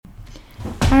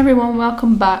Hi everyone,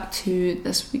 welcome back to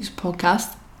this week's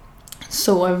podcast.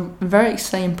 So a very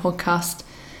exciting podcast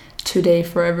today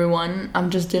for everyone. I'm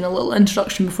just doing a little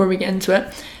introduction before we get into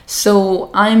it.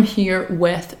 So I'm here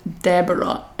with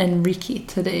Deborah Enrique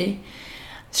today.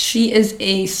 She is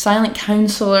a silent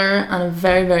counsellor and a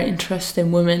very, very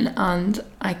interesting woman, and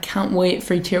I can't wait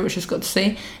for you to hear what she's got to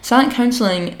say. Silent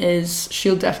counselling is,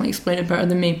 she'll definitely explain it better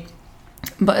than me,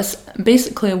 but it's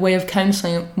basically a way of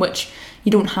counselling which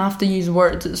you don't have to use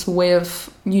words. It's a way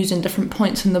of using different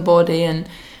points in the body and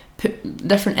put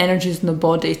different energies in the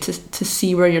body to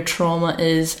see where your trauma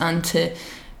is and to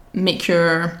make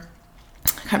your,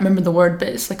 I can't remember the word, but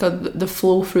it's like the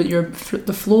flow through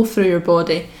your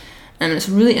body. And it's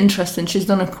really interesting. She's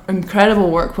done incredible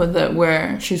work with it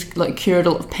where she's like cured a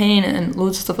lot of pain and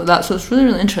loads of stuff like that. So it's really,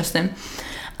 really interesting.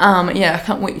 I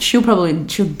can't wait. She'll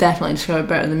definitely describe it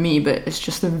better than me, but it's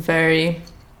just a very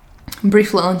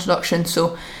brief little introduction.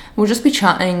 So we'll just be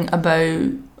chatting about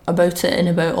it and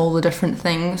about all the different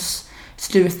things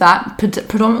to do with that,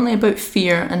 predominantly about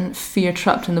fear and fear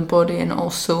trapped in the body, and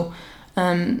also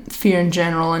fear in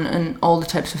general and all the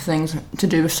types of things to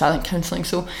do with silent counselling.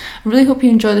 So I really hope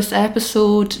you enjoy this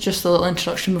episode. Just a little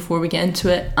introduction before we get into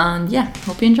it, and yeah,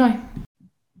 hope you enjoy.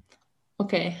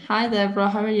 Okay, hi Deborah,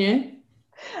 how are you?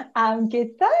 I'm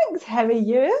good, thanks. How are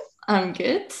you? I'm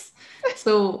good.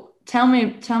 So tell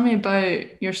me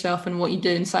about yourself and what you do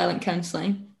in silent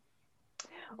counselling.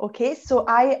 Okay, so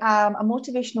I am a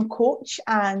motivational coach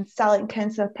and silent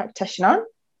counsellor practitioner.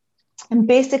 And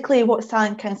basically what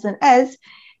silent counselling is,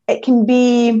 it can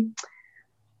be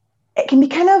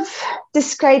kind of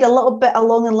described a little bit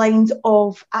along the lines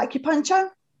of acupuncture.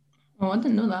 Oh, I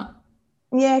didn't know that.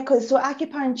 Yeah, because so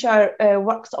acupuncture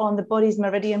works on the body's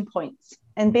meridian points.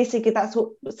 And basically that's what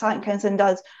silent counselling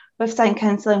does. With silent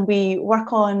counselling, we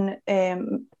work on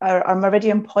our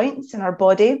meridian points in our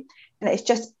body, and it's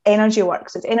just energy work.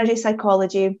 So it's energy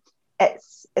psychology.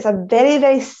 It's a very,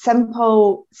 very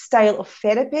simple style of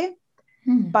therapy,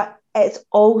 but it's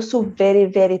also very,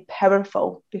 very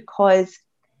powerful because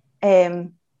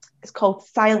it's called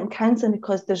silent counselling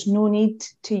because there's no need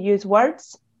to use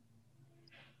words.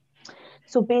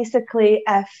 So basically,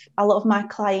 if a lot of my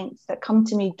clients that come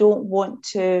to me don't want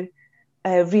to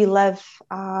relive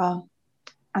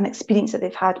an experience that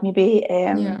they've had, maybe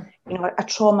a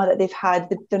trauma that they've had,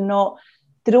 they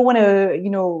don't want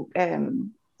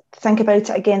to think about it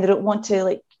again. They don't want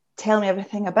to tell me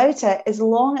everything about it. As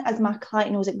long as my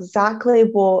client knows exactly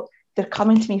what they're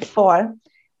coming to me for,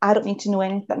 I don't need to know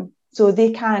anything. So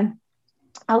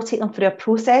I'll take them through a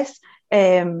process,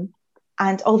 and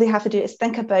all they have to do is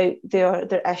think about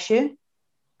their issue,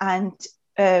 and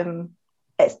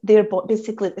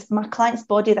it's my client's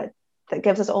body that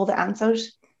gives us all the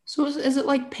answers. So is it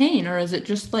like pain, or is it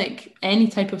just like any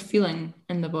type of feeling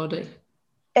in the body?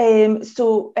 With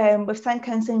silent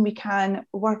counselling, we can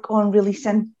work on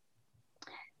releasing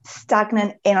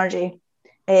stagnant energy,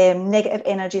 negative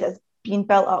energy that's been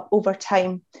built up over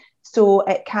time. So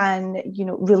it can,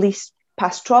 release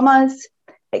past traumas.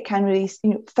 It can release,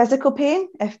 physical pain.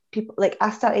 If people,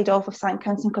 I started off with silent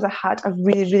counselling because I had a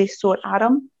really, really sore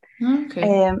arm. Okay.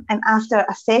 And after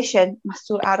a session, my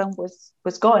sore arm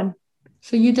was gone.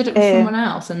 So you did it with someone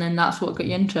else, and then that's what got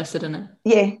you interested in it?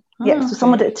 Yeah. So okay.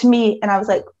 Someone did it to me, and I was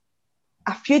like,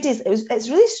 a few days, it's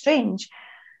really strange.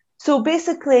 So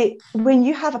basically, when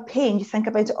you have a pain, you think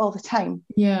about it all the time.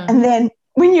 Yeah. And then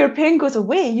when your pain goes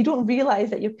away, you don't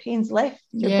realise that your pain's left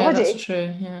your body. Yeah, that's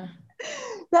true, yeah.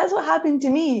 That's what happened to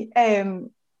me.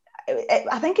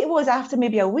 I think it was after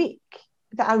maybe a week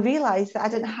that I realised that I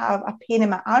didn't have a pain in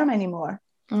my arm anymore.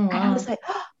 Oh, wow. And I was like,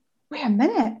 oh, wait a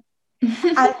minute.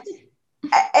 And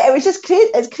it was just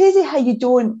crazy. It's crazy how you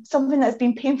don't, something that's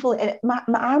been painful, and my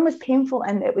arm was painful,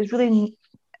 and it was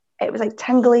like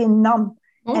tingly and numb.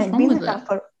 What was wrong with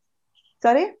it?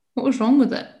 Sorry? What was wrong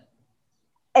with it?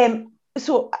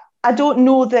 So I don't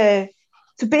know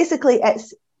so basically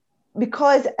it's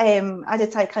because I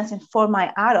did silent counselling for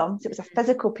my arm, so it was a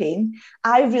physical pain.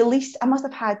 I must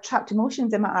have had trapped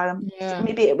emotions in my arm. Yeah. So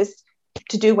maybe it was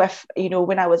to do with,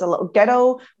 when I was a little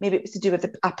girl, maybe it was to do with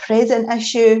a present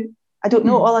issue. I don't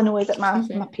know. All I know is that my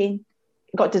pain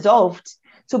got dissolved.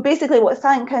 So basically what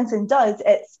silent counselling does,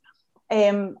 it's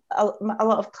a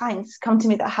lot of clients come to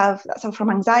me that suffer from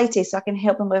anxiety, so I can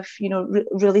help them with,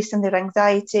 releasing their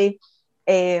anxiety,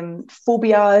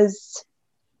 phobias.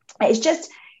 It's just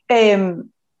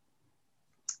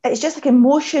like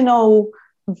emotional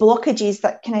blockages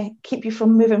that kind of keep you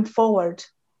from moving forward.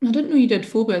 I didn't know you did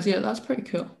phobias. Yeah, that's pretty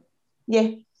cool. Yeah,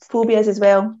 phobias as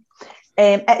well.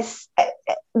 I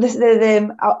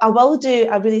will do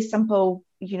a really simple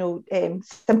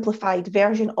simplified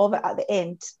version of it at the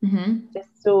end,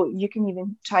 just so you can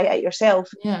even try it out yourself.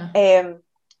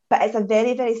 But it's a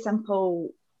very, very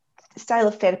simple style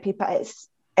of therapy, but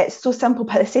it's so simple,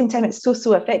 but at the same time it's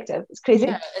so effective. It's crazy.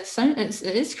 Yeah, it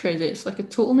is crazy. It's like a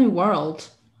total new world.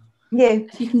 Yeah,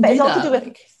 if you can do that, all to do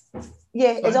with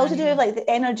it's all to do with like the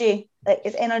energy, like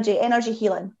it's energy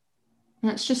healing.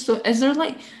 And it's just so,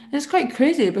 it's quite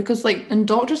crazy because like, and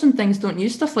doctors and things don't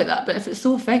use stuff like that, but if it's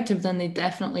so effective, then they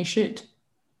definitely should.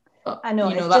 But, I know,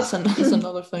 that's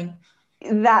another thing.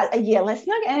 Let's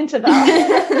not get into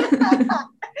that.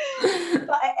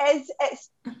 But it's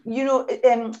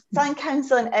sign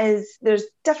counselling there's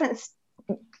different,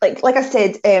 like I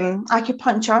said,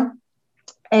 acupuncture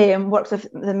works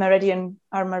with the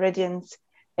meridians,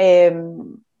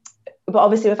 but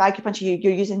obviously with acupuncture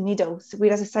you're using needles,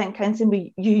 whereas with sign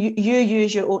counselling you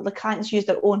use the clients use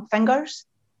their own fingers.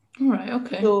 All right,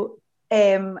 okay. So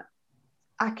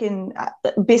I can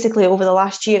basically over the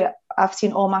last year I've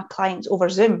seen all my clients over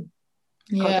Zoom,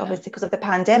 obviously because of the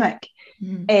pandemic.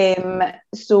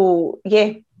 So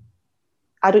yeah,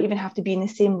 I don't even have to be in the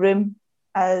same room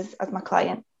as my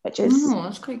client, which is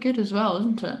that's quite good as well,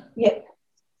 isn't it? Yeah,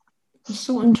 it's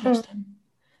so interesting.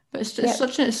 But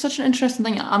it's such an interesting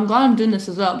thing. I'm glad I'm doing this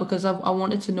as well because I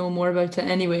wanted to know more about it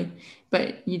anyway,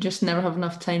 but you just never have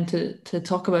enough time to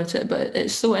talk about it. But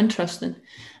it's so interesting.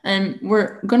 And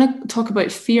we're going to talk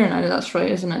about fear now, that's right,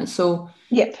 isn't it? So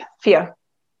yep, fear.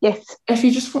 Yes. If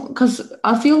you just, because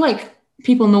I feel like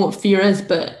people know what fear is,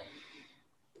 but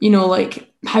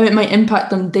like how it might impact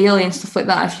them daily and stuff like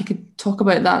that. If you could talk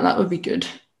about that, that would be good.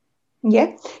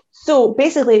 Yeah. So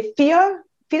basically, fear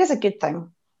is a good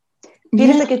thing. Fear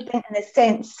is a good thing in the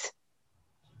sense.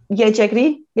 Yeah, do you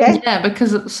agree? Yeah. Yeah,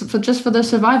 because it's for the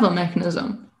survival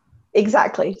mechanism.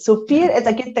 Exactly. So fear is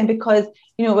a good thing because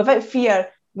without fear,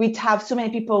 we'd have so many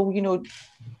people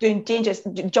doing dangerous,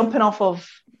 jumping off of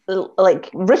like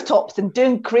rooftops and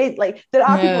doing crazy. Like there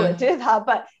are people that do that,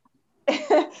 but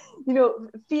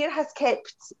fear has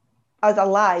kept us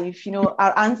alive.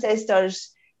 Our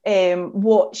ancestors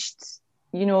watched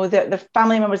their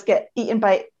family members get eaten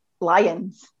by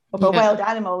lions or by wild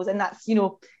animals, and that's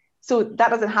so that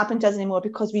doesn't happen to us anymore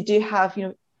because we do have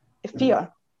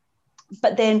fear.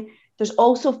 But then there's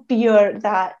also fear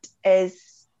that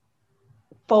is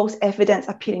false evidence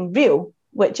appearing real,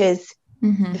 which is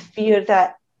the fear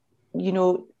that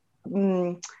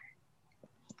kind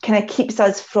of keeps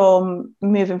us from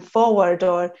moving forward,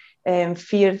 or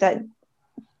fear that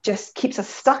just keeps us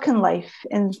stuck in life,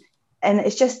 and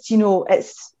it's just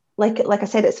it's like I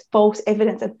said, it's false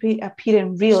evidence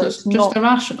appearing real. So it's just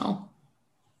irrational.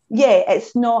 Yeah,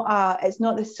 it's not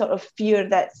the sort of fear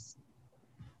that's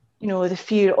the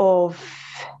fear of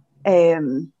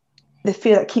the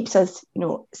fear that keeps us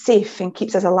safe and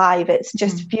keeps us alive. It's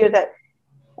just fear that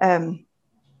how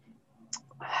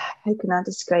can I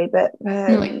describe it?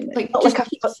 Just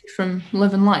keeps you from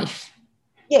living life.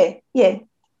 Yeah,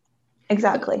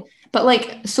 exactly. But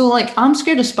I'm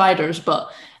scared of spiders,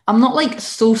 but I'm not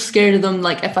so scared of them.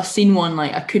 Like if I seen one,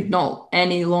 I could not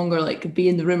any longer be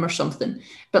in the room or something.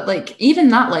 But even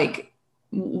that,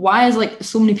 why is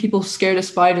so many people scared of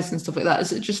spiders and stuff like that?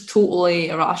 Is it just totally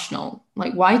irrational?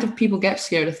 Why do people get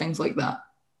scared of things like that?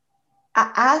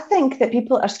 I think that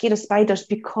people are scared of spiders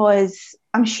because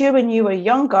I'm sure when you were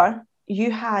younger,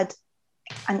 you had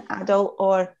an adult,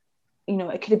 or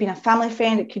it could have been a family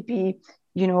friend, it could be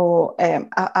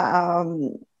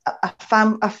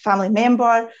a family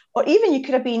member, or even you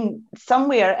could have been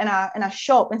somewhere in a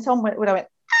shop and somewhere where I went,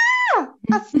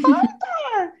 a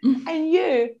spider, and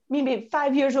you maybe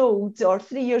 5 years old or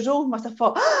 3 years old must have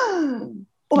thought, oh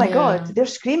my God, they're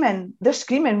screaming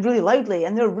really loudly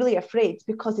and they're really afraid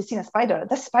because they've seen a spider.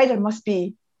 This spider must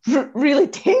be really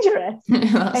dangerous.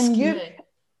 And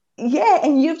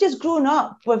you've just grown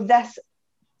up with this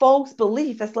false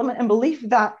belief, this limiting belief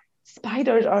that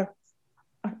spiders are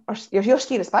you're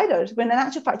scared of spiders, when in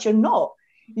actual fact you're not.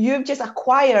 You've just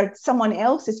acquired someone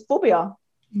else's phobia.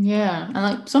 Yeah,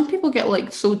 and some people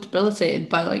get so debilitated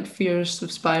by fears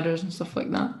of spiders and stuff like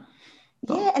that.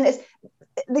 But and it's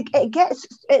they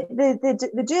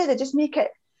just make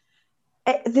it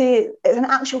it's an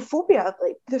actual phobia.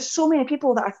 There's so many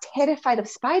people that are terrified of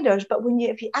spiders, but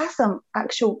if you ask them,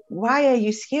 why are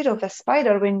you scared of this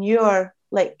spider when you're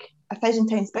 1,000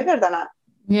 times bigger than it?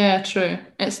 Yeah, true.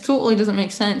 It totally doesn't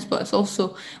make sense, but it's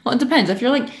also, it depends. If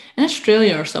you're in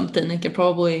Australia or something, they could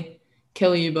probably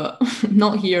kill you, but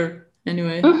not here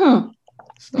anyway. So.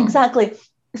 Exactly.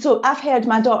 So I've heard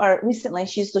my daughter recently,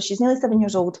 she's nearly 7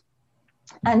 years old,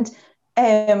 and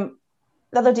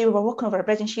the other day we were walking over a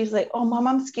bridge and she was like, oh, Mum,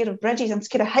 I'm scared of bridges. I'm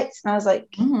scared of heights. And I was like,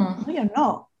 no, you're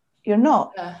not. You're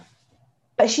not. Yeah.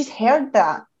 But she's heard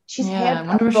that. She's heard I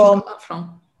wonder where from, she got that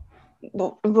from.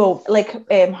 Well, like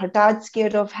her dad's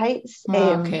scared of heights.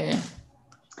 Okay.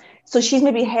 So she's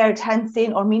maybe heard him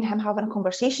saying, or me and him having a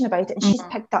conversation about it, and she's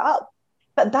picked that up.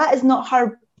 But that is not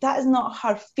her. That is not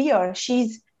her fear.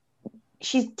 She's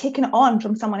taken it on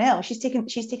from someone else. She's taken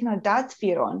her dad's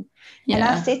fear on. Yeah. And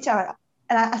I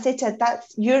said to her,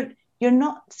 that's you're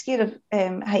not scared of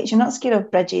heights. You're not scared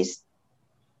of bridges.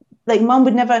 Like Mum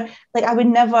would never. Like I would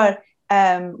never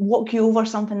walk you over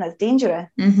something that's dangerous.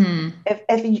 Mm-hmm.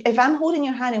 If I'm holding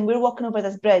your hand and we're walking over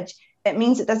this bridge, it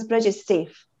means that this bridge is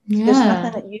safe. Yeah. There's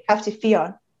nothing that you have to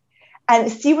fear.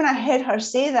 And see, when I heard her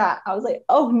say that, I was like,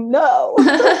 oh no.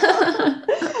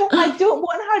 I don't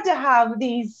want her to have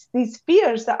these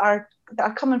fears that are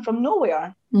coming from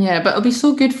nowhere. Yeah, but it'll be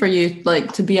so good for you,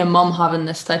 like, to be a mum having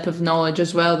this type of knowledge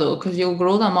as well, though, because you'll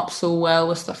grow them up so well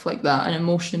with stuff like that and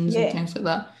emotions and things like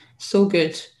that. So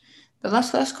good. But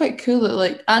that's quite cool that,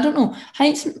 like, I don't know,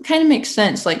 heights kind of makes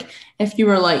sense. Like, if you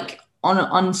were, like, on an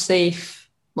unsafe,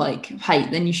 like,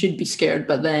 height, then you should be scared.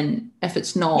 But then if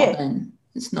it's not, then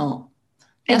it's not.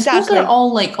 Exactly. I suppose they're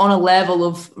all, like, on a level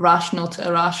of rational to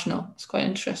irrational. It's quite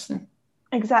interesting.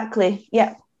 Exactly,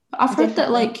 yeah. But I've heard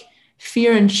that, like,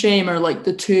 fear and shame are, like,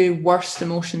 the two worst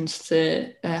emotions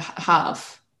to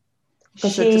have.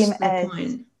 Shame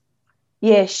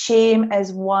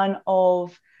is one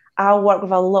of... I work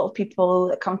with a lot of people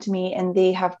that come to me and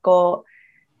they have got...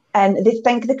 And they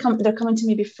think they're coming to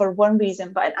me for one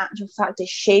reason, but in actual fact,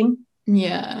 it's shame.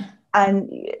 Yeah.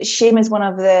 And shame is one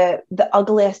of the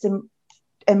ugliest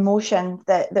emotion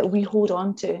that we hold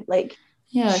on to. Like,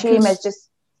 shame is just...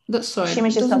 Shame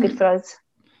is just not good for us.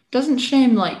 Doesn't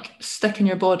shame, like, stick in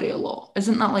your body a lot?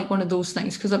 Isn't that, like, one of those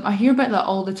things? Because I hear about that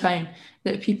all the time,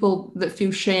 that people that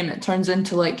feel shame, it turns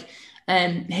into, like,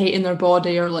 hating their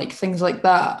body or, like, things like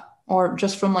that, or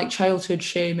just from, like, childhood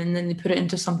shame, and then they put it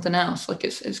into something else. Like,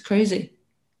 it's crazy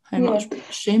how much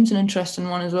shame's an interesting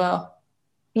one as well.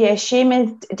 Yeah, shame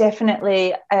is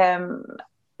definitely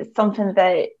something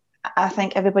that I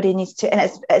think everybody needs to, and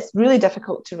it's really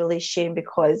difficult to release shame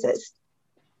because it's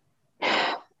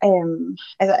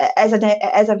as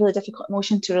a really difficult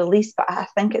emotion to release, but I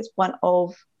think it's one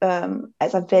of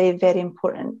it's a very, very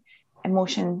important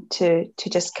emotion to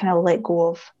just kind of let go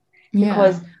of,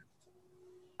 because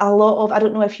a lot of... I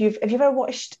don't know if you've ever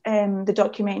watched the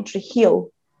documentary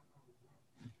Heal.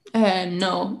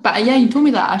 No, but yeah, you told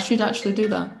me that I should actually do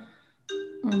that.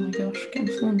 Oh my gosh,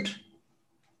 getting phoned.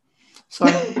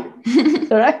 Sorry.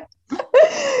 All right.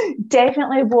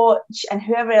 Definitely watch, and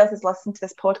whoever else is listening to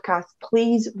this podcast,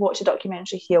 please watch the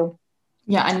documentary Heal.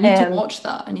 Yeah, I need to watch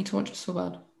that. I need to watch it so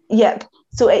bad. Yep.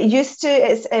 So it used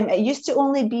to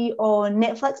only be on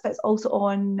Netflix, but it's also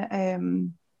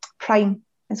on Prime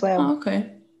as well. Oh,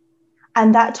 okay.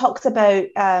 And that talks about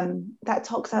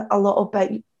a lot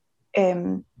about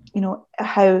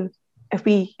how if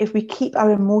we keep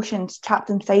our emotions trapped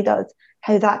inside us,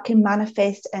 how that can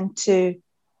manifest into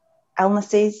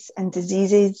illnesses and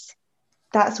diseases.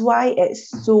 That's why it's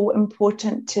so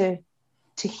important to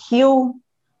heal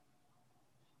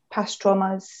past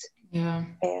traumas. Yeah.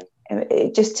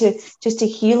 Just to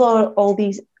heal all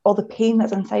the pain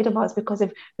that's inside of us, because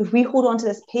if we hold on to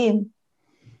this pain,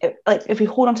 if we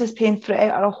hold on to this pain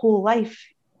throughout our whole life,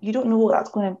 you don't know what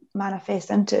that's going to manifest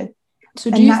into.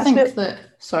 So do you think that...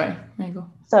 Sorry, there you go.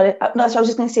 Sorry, no, so I was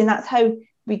just going to say, and that's how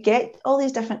we get all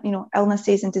these different,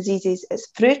 illnesses and diseases. It's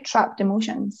through trapped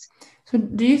emotions. So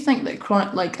do you think that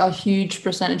chronic, like a huge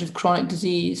percentage of chronic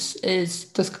disease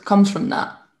comes from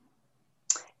that?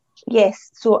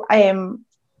 Yes. So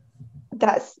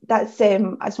that's I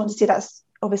just want to say that's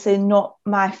obviously not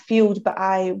my field, but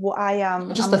what I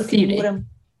am... Just a theory.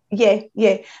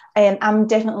 I'm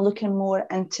definitely looking more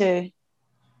into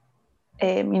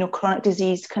chronic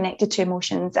disease connected to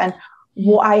emotions, and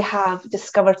what I have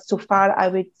discovered so far, I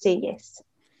would say yes.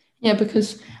 Yeah,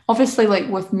 because obviously, like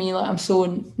with me, like I'm so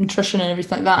in nutrition and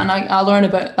everything like that, and I learn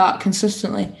about that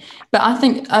consistently. But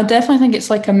I definitely think it's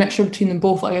like a mixture between them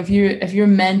both. Like if you're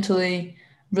mentally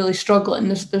really struggling,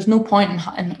 there's no point in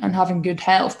having good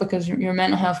health, because your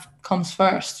mental health comes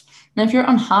first. And if you're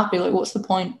unhappy, like what's the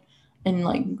point in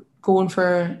like going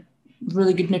for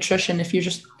really good nutrition if you're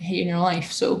just hating your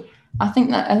life? So I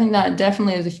think that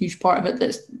definitely is a huge part of it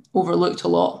that's overlooked a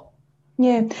lot.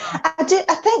 Yeah, I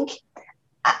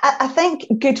think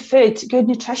good food, good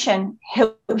nutrition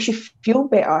helps you feel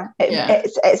better. I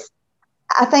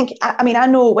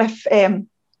know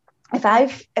if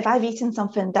I've eaten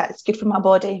something that's good for my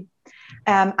body,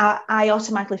 I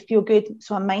automatically feel good,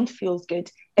 so my mind feels good.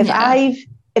 If I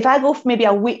go for maybe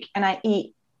a week and I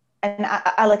eat, and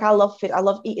I love food. I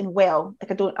love eating well.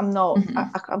 Like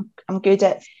I'm good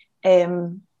at, I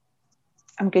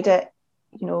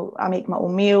make my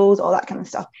own meals, all that kind of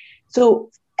stuff. So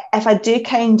if I do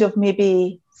kind of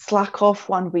maybe slack off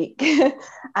one week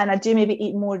and I do maybe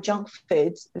eat more junk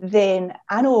food, then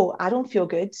I know I don't feel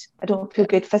good. I don't feel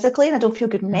good physically and I don't feel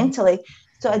good mentally.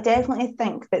 So I definitely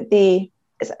think that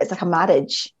it's like a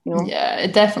marriage, Yeah,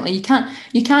 it definitely. You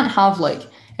can't have like,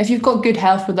 if you've got good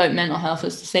health without mental health,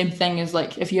 it's the same thing as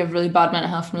like if you have really bad mental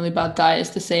health and really bad diet,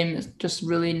 it's the same. It's just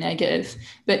really negative.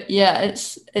 But yeah,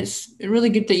 it's really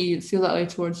good that you feel that way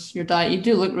towards your diet. You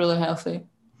do look really healthy.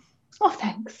 Oh,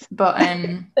 thanks. But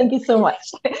thank you so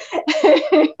much.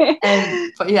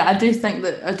 But yeah, I do think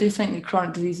that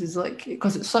chronic disease is like,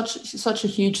 because it's such a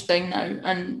huge thing now,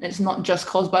 and it's not just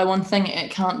caused by one thing. It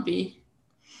can't be.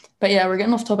 But yeah, we're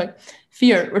getting off topic.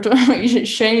 Fear. We're talking about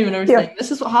shame and everything. Fear.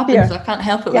 This is what happens. Fear. I can't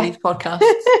help it with these podcasts.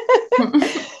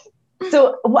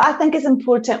 So what I think is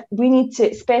important, we need to,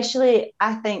 especially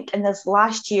I think in this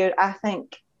last year, I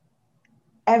think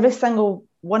every single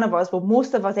one of us, well,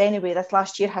 most of us anyway, this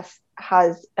last year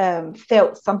has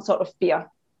felt some sort of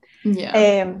fear.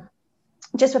 Yeah.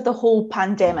 Just with the whole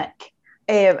pandemic.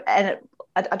 I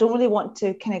don't really want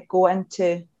to kind of go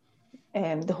into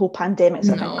the whole pandemic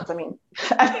sort of thing, because I mean,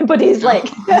 everybody's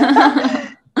like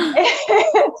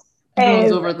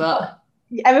everyone's over that.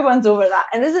 Everyone's over that,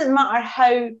 and it doesn't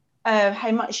matter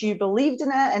how much you believed in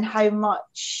it and how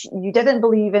much you didn't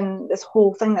believe in this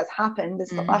whole thing that's happened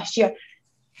this last year.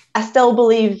 I still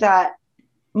believe that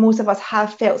most of us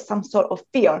have felt some sort of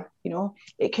fear.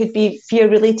 It could be fear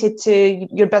related to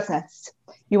your business.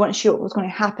 You weren't sure what was going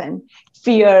to happen.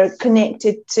 Fear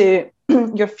connected to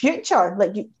your future.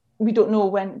 Like we don't know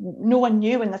when, no one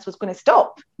knew when this was going to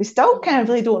stop. We still kind of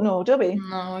really don't know, do we?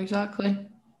 No, exactly.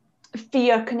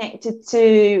 Fear connected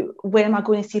to when am I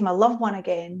going to see my loved one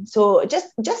again? So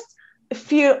just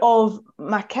fear of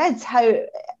my kids, how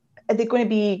are they going to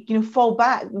be, fall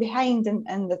back behind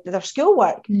in their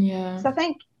schoolwork? Yeah. So I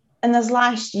think in this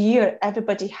last year,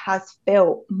 everybody has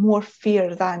felt more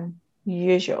fear than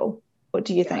usual. What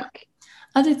do you think?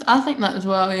 I think that as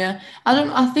well. Yeah,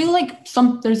 I feel like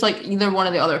there's like either one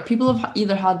or the other. People have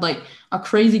either had like a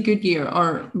crazy good year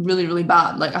or really, really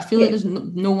bad. Like I feel like there's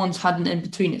no one's had an in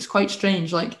between. It's quite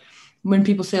strange. Like when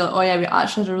people say like, oh yeah, we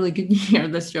actually had a really good year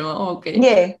this year. Like, oh, okay.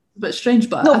 Yeah. But strange.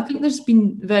 But no. I think there's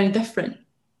been very different.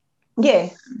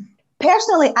 Yeah.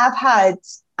 Personally, I've had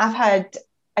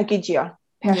a good year.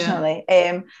 Personally.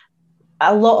 Yeah.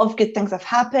 A lot of good things have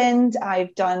happened.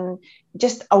 I've done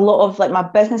just a lot of, like, my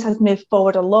business has moved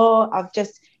forward a lot. I've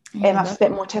just I've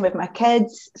spent more time with my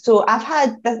kids. So I've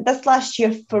had this last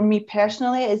year for me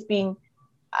personally has been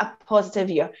a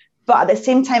positive year. But at the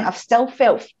same time, I've still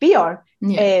felt fear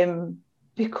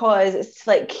because it's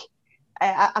like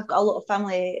I've got a lot of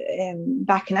family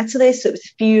back in Italy. So it was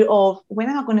fear of when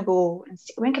am I going to go and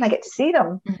when can I get to see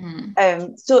them? Mm-hmm.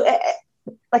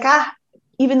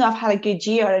 Even though I've had a good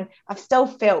year, and I've still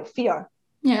felt fear.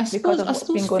 Yeah, I suppose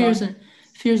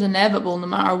fear's inevitable no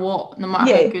matter what, no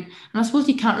matter how good. And I suppose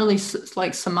you can't really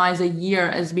like surmise a year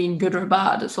as being good or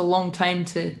bad. It's a long time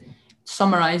to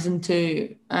summarize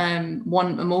into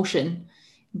one emotion.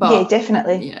 But yeah,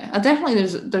 definitely. Yeah,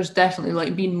 there's definitely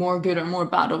like been more good or more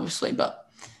bad, obviously, but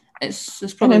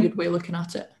it's probably a good way of looking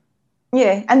at it.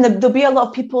 Yeah, and there'll be a lot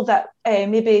of people that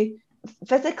maybe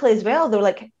physically as well, they're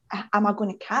like, am I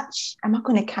going to catch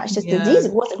this disease?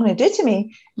 What's it going to do to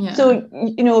me? Yeah. So,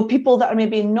 people that are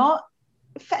maybe not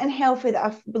fit and healthy, that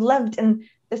have lived in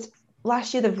this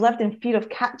last year, they've lived in fear of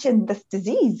catching this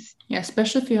disease. Yeah,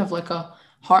 especially if you have like a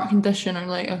heart condition or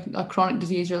like a chronic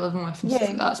disease you're living with and stuff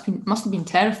like that. Must have been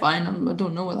terrifying. I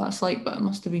don't know what that's like, but it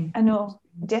must have been. I know,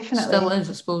 definitely. Still is,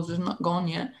 I suppose. It's not gone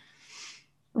yet.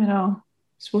 I know. I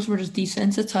suppose we're just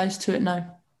desensitized to it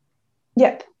now.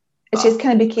 Yep. It just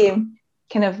kind of became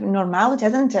kind of normality,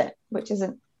 isn't it? Which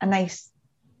isn't it's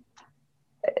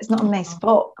not a nice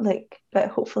spot, like, but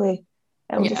hopefully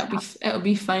it'll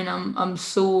be fine.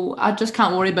 I just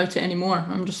can't worry about it anymore.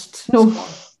 I'm just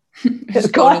it's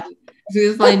gone.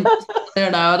 It's fine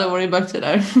there now. I don't worry about it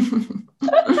now.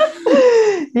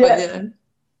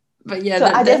 But yeah, so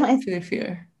I definitely feel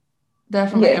fear.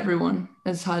 Definitely everyone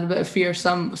has had a bit of fear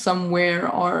somewhere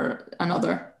or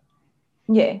another.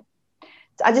 Yeah.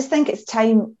 I just think it's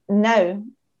time now,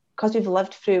 because we've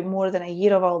lived through more than a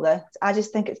year of all this, I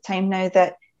just think it's time now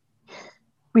that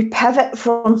we pivot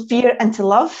from fear into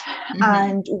love,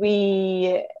 and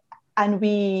we kind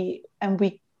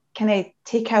of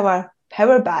take our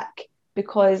power back,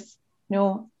 because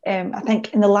I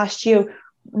think in the last year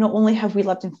not only have we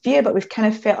lived in fear, but we've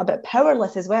kind of felt a bit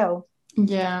powerless as well.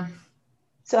 Yeah.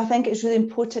 So I think it's really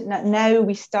important that now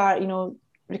we start,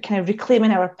 kind of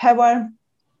reclaiming our power.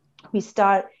 We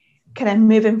start kind of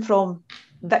moving from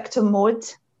victim mode.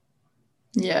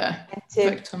 Yeah. Into,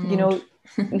 victim mode.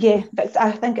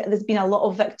 I think there's been a lot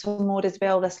of victim mode as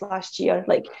well this last year.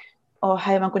 Like, oh,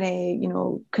 how am I going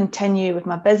to, continue with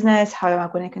my business? How am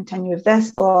I going to continue with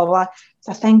this? Blah, blah, blah.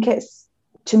 So I think it's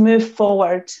to move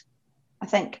forward. I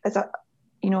think as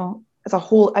a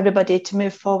whole, everybody to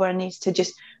move forward needs to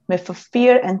just move from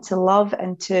fear into love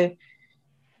and to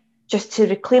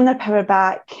reclaim their power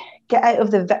back, get out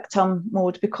of the victim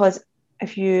mode, because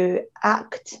if you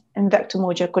act in victim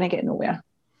mode, you're going to get nowhere.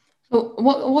 So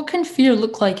what can fear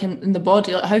look like in the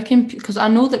body? Like, how can, because I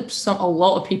know that a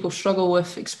lot of people struggle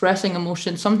with expressing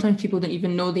emotion. Sometimes people don't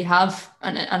even know they have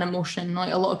an emotion.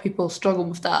 Like, a lot of people struggle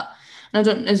with that. And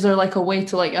is there like a way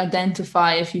to like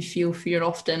identify if you feel fear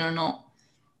often or not?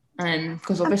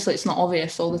 Because obviously it's not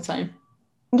obvious all the time.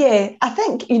 Yeah, I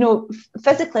think,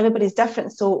 physically everybody's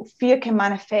different. So fear can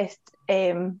manifest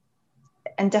in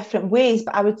different ways.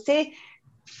 But I would say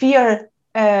fear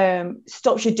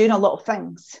stops you doing a lot of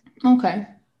things. Okay.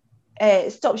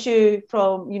 It stops you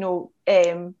from,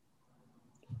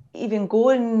 even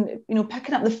going,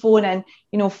 picking up the phone and,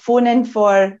 phoning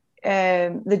for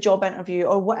the job interview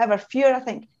or whatever. Fear, I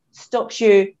think, stops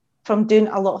you from doing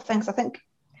a lot of things. I think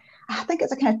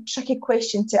it's a kind of tricky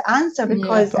question to answer,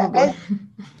 because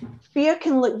fear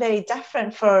can look very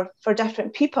different for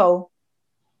different people.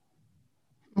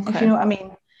 Okay. If you know what I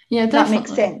mean. Yeah, definitely. That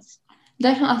makes sense.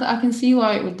 Definitely, I can see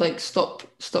why it would like stop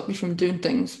you from doing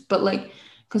things. But like,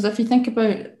 because if you think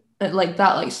about it like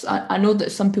that, like I know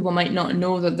that some people might not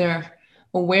know that they're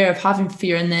aware of having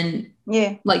fear, and then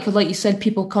like you said,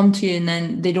 people come to you and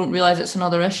then they don't realize it's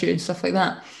another issue and stuff like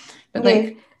that. But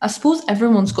like, I suppose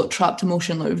everyone's got trapped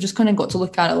emotion. Like, we've just kind of got to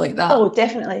look at it like that. Oh,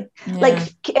 definitely. Yeah.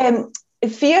 Like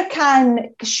fear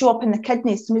can show up in the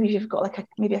kidneys. So maybe you've got like a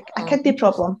kidney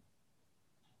problem.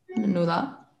 I didn't know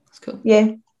that. That's cool.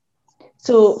 Yeah.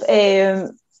 So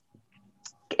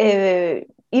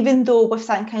even though with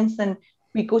silent counselling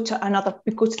we go to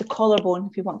the collarbone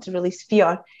if you want to release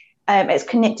fear, it's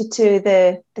connected to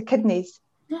the kidneys.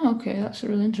 Oh, okay, that's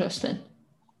really interesting.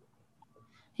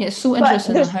 Yeah, it's so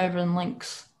interesting how everyone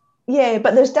links. Yeah,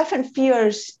 but there's different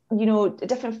fears,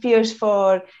 different fears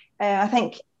for, I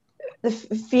think the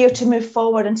fear to move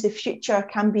forward into the future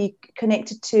can be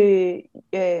connected to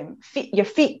your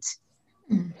feet.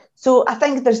 Mm. So I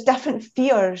think there's different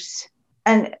fears,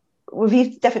 and with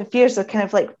these different fears are kind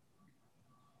of like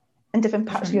in different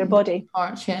parts of your body.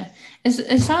 Parts, yeah.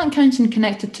 Is silent counselling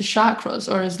connected to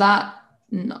chakras, or is that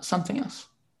not something else?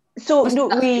 So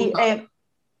no,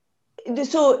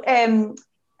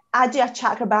 I do a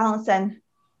chakra balancing,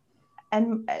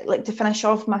 and like to finish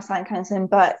off my silent counselling,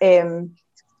 but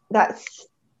that's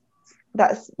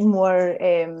more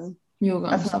yoga.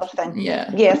 That's another thing.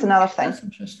 Yeah, it's another thing. That's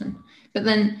interesting. But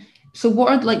then, so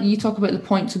what are, like, you talk about the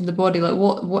points of the body, like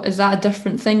what is that a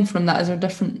different thing from that? Is there a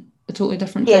totally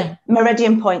different thing?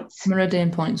 Meridian points. Meridian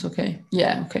points, okay.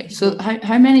 Yeah, okay. So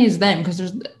how many is them? Because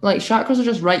there's like chakras are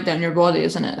just right down your body,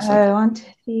 isn't it? 1, 2,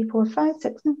 3, 4, 5,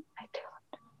 6,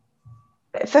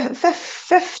 7,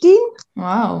 15.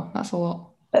 Wow, that's a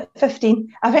lot.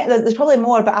 15. I think there's probably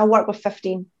more, but I work with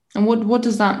 15. And what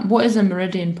is a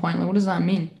meridian point? Like, what does that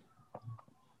mean?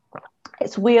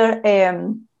 It's where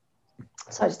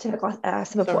sorry, just take a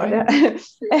sip of water.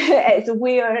 It's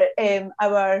where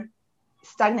our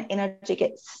stagnant energy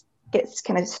gets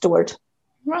kind of stored.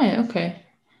 Right, okay.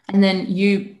 And then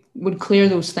you would clear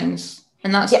those things,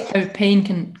 and that's how pain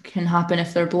can happen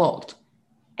if they're blocked.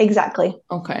 Exactly.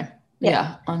 Okay.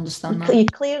 Yeah, I understand that. You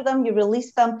clear them, you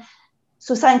release them.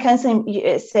 So silent counselling,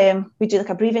 it's we do like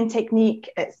a breathing technique.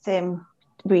 It's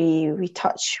we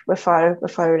touch with our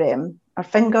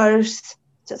fingers.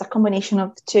 So it's a combination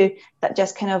of the two that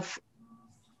just kind of.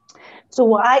 So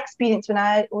what I experience when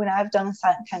I've done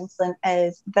silent counselling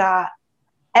is that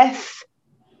if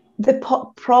the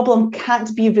problem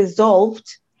can't be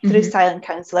resolved through silent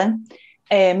counselling,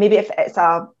 maybe if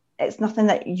it's nothing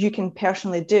that you can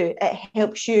personally do, it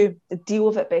helps you deal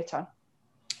with it better.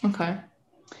 Okay.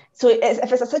 So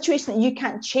if it's a situation that you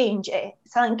can't change,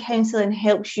 silent counselling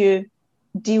helps you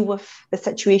deal with the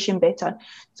situation better.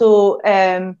 So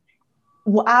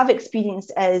what I've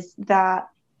experienced is that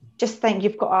just think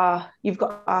you've got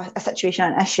a situation,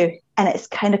 an issue, and it's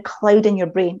kind of clouding your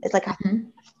brain. It's like a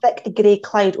thick grey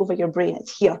cloud over your brain.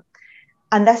 It's here.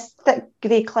 And this thick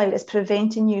grey cloud is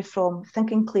preventing you from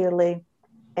thinking clearly,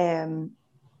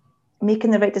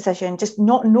 making the right decision, just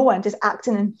not knowing, just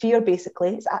acting in fear,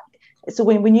 basically. So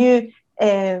when you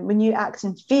when you act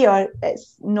in fear,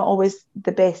 it's not always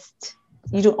the best.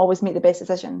 You don't always make the best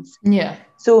decisions. Yeah.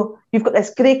 So you've got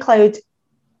this grey cloud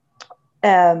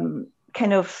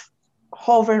kind of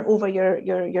hovering over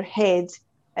your head,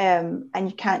 and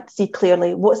you can't see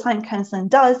clearly. What silent counselling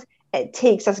does, it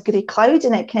takes this grey cloud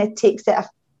and it kind of takes it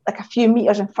like a few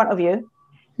meters in front of you.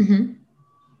 Mm-hmm.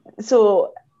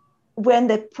 So when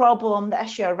the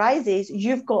issue arises,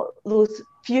 you've got those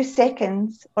few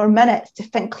seconds or minutes to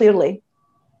think clearly.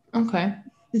 Okay.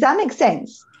 Does that make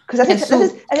sense? Because this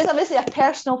is obviously a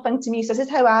personal thing to me. So this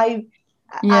is how I've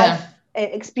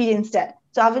experienced it.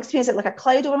 So I've experienced it like a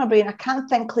cloud over my brain. I can't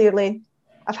think clearly.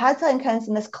 I've had silent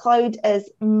counselling. This cloud is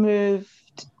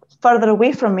moved further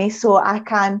away from me, so I've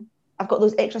got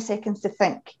those extra seconds to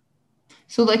think.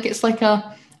 So like it's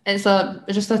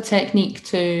just a technique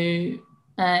to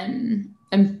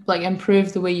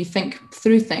improve the way you think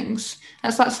through things.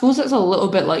 I suppose it's a little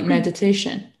bit like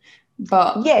meditation,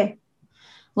 but yeah.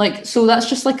 Like, so that's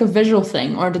just like a visual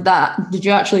thing, or did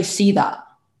you actually see that?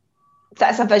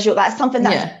 That's a visual. That's something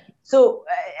so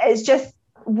it's just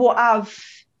how I've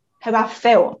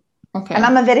felt. Okay. And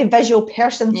I'm a very visual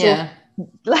person. So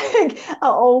like I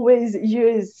always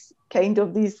use kind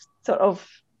of these I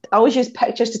always use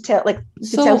pictures to tell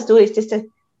stories just to.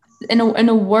 In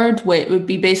a word way, it would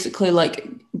be basically like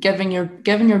giving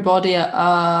your body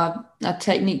a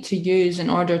technique to use in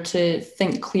order to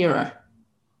think clearer.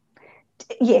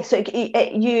 Yeah, so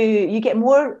you get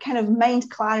more kind of mind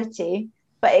clarity,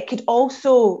 but it could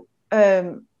also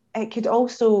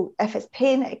if it's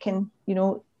pain, it can,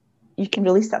 you can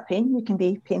release that pain. You can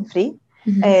be pain-free.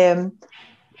 Mm-hmm.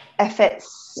 If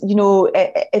it's,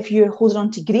 if you're holding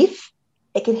on to grief,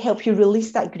 it can help you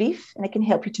release that grief, and it can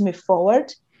help you to move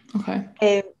forward.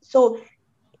 Okay. So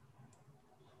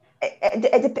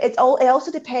it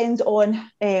also depends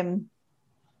on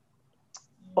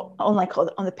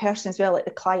the person as well, like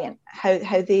the client, how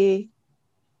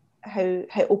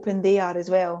open they are as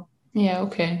well. Yeah.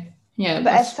 Okay. Yeah.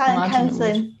 But if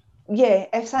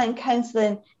silent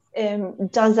counselling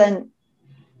doesn't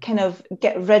kind of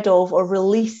get rid of or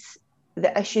release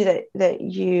the issue that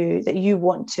you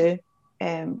want to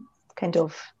kind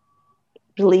of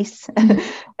release,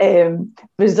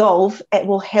 resolve, it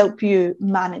will help you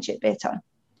manage it better.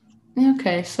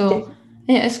 Okay, so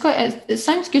yeah, it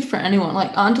sounds good for anyone.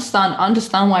 Like I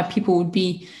understand why people would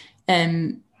be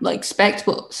like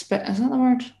spectacle. Is that the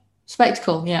word?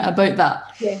 Spectacle, yeah, about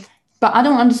that. Yeah. But I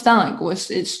don't understand. Like,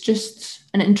 it's just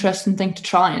an interesting thing to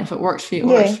try, and if it works for you, it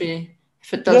works for you.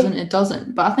 If it doesn't, it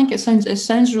doesn't. But I think it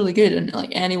sounds really good, and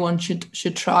like anyone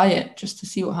should try it just to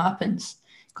see what happens,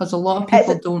 because a lot of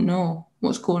people don't know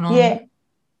what's going on. Yeah,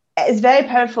 it's very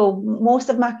powerful. Most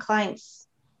of my clients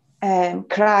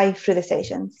cry through the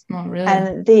sessions. Oh, really?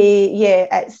 And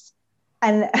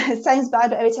it sounds bad,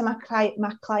 but every time my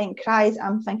client cries,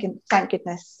 I'm thinking, thank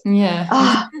goodness.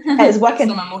 Yeah. It's working.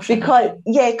 Some emotion.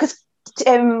 Because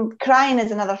crying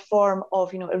is another form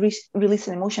of,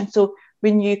 releasing emotion. So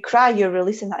when you cry, you're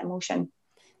releasing that emotion.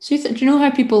 So do you know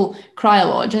how people cry a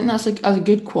lot? Do you think that's like a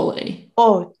good quality?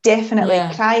 Oh, definitely.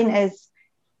 Yeah. Crying is,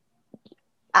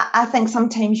 I think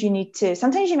sometimes you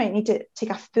might need to take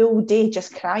a full day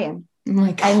just crying. Oh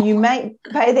my God. And you might,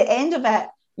 by the end of it,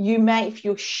 you might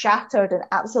feel shattered and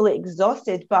absolutely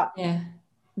exhausted, but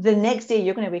the next day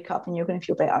you're going to wake up and you're going to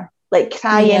feel better. Like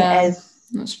crying is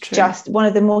just one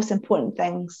of the most important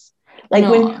things. Like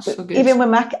even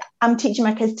when I'm teaching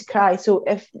my kids to cry. So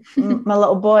if my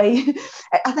little boy,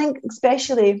 I think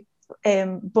especially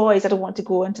boys, I don't want to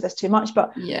go into this too much,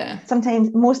 but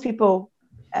sometimes most people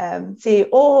say,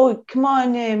 oh, come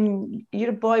on,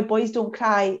 you're a boy, boys don't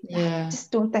cry. I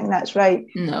just don't think that's right.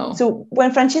 No. So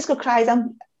when Francesco cries,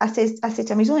 I say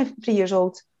to him, he's only 3 years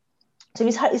old, so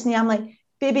he's hurt his knee. I'm like,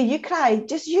 baby, you cry,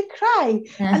 just you cry.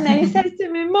 And then he says to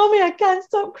me, Mommy, I can't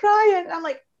stop crying. And I'm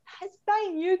like, it's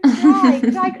fine, you cry,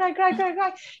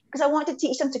 cry, because I want to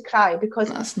teach them to cry, because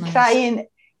crying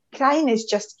is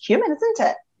just human, isn't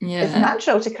it? Yeah, it's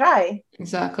natural to cry.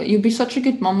 Exactly. You'd be such a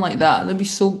good mum like that. It'd be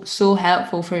so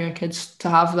helpful for your kids to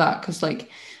have that, because like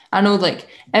I know like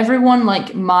everyone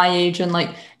like my age and like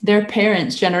their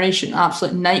parents' generation,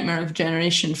 absolute nightmare of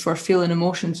generation for feeling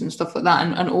emotions and stuff like that,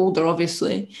 and older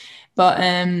obviously. But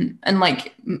and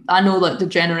like I know like the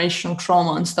generational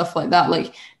trauma and stuff like that,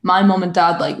 like my mom and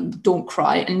dad like don't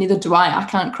cry, and neither do I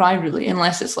can't cry really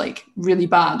unless it's like really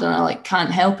bad and I like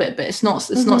can't help it, but it's not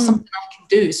something I can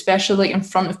do, especially like in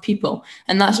front of people,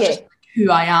 and that's just like, who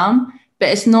I am. But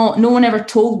it's not, no one ever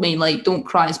told me like don't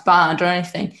cry, it's bad or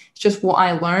anything. It's just what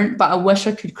I learned. But I wish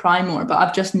I could cry more, but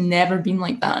I've just never been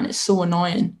like that, and it's so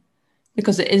annoying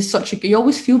because it is such a, you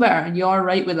always feel better, and you are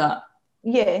right with that.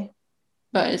 Yeah.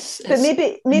 But it's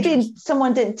maybe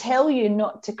someone didn't tell you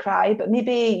not to cry, but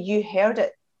maybe you heard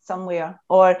it somewhere,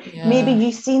 or maybe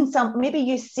you've seen,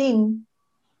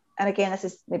 and again, this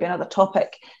is maybe another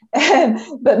topic,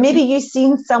 but maybe you've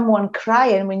seen someone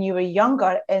crying when you were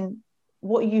younger, and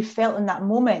what you felt in that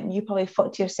moment, you probably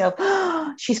thought to yourself,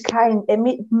 oh, she's crying. It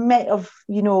might have,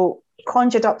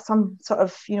 conjured up some sort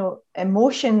of,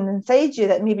 emotion inside you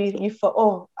that maybe you thought,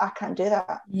 oh, I can't do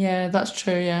that. Yeah, that's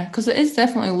true. Yeah, because it is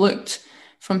definitely looked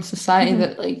from society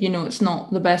that, like, it's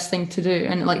not the best thing to do,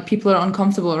 and like people are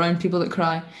uncomfortable around people that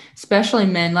cry, especially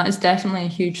men. That is definitely a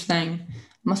huge thing.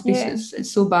 It must be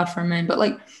it's so bad for men, but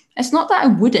like it's not that I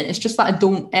wouldn't. It's just that I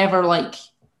don't ever like,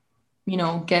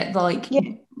 get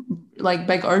the like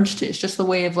big urge to. It's just the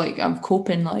way of like I'm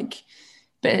coping. Like,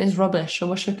 but it is rubbish. I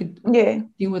wish I could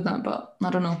deal with that, but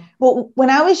I don't know. Well, when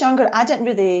I was younger, I didn't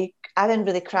really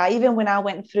cry. Even when I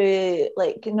went through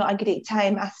like not a great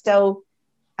time, I still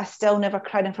never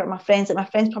cried in front of my friends. Like my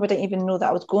friends probably didn't even know that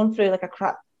I was going through like a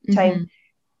crap time.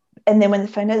 And then when they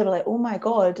found out, they were like, "Oh my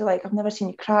God! Like I've never seen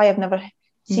you cry. I've never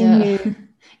seen you."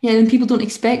 Yeah, and people don't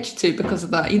expect you to because of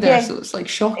that either. So it's like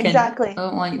shocking. Exactly. I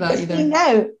don't like that either. See,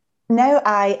 now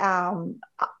I am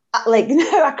like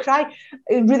now I cry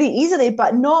really easily,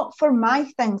 but not for my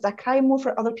things. I cry more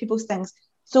for other people's things.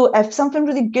 So if something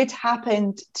really good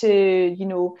happened to,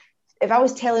 if I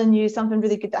was telling you something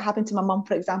really good that happened to my mum,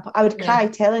 for example, I would cry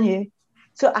telling you.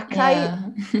 So I cry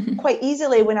quite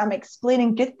easily when I'm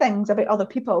explaining good things about other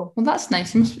people. Well, that's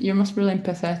nice. You must be really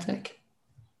empathetic.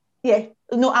 Yeah.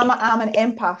 No, I'm an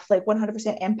empath, like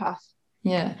 100% empath.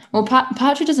 Yeah. Well,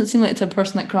 Patrick doesn't seem like the type of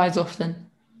person that cries often.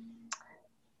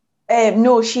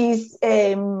 No, she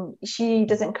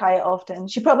doesn't cry often.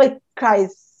 She probably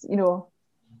cries,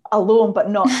 alone, but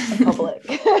not in public.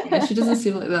 Yeah, she doesn't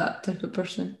seem like that type of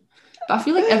person. But I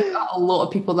feel like a lot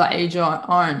of people that age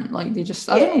aren't like, they just,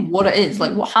 I don't know what it is,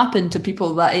 like what happened to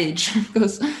people that age,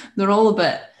 because they're all a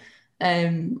bit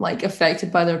like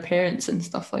affected by their parents and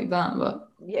stuff like that. But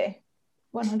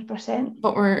 100%.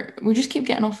 But we just keep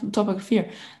getting off the topic of fear.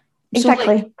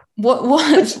 Exactly. So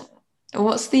like,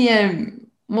 what's the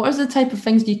what are the type of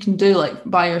things you can do like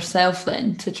by yourself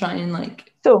then to try and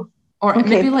like,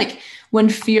 maybe like when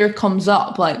fear comes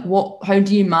up, like how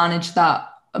do you manage that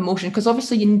emotion? Because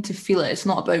obviously you need to feel it. It's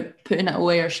not about putting it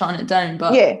away or shutting it down,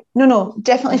 but no,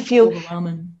 definitely feel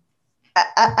overwhelming.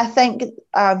 I think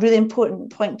a really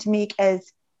important point to make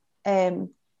is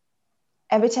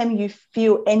every time you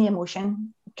feel any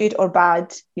emotion, good or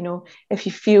bad, if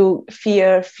you feel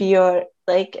fear,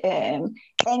 like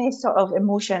any sort of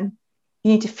emotion,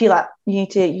 you need to feel it. You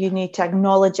need to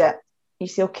acknowledge it. You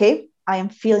say, okay, I am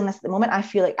feeling this at the moment. I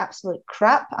feel like absolute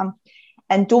crap.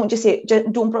 And don't just say,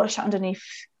 don't brush it underneath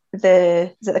is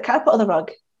it the carpet or the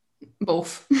rug?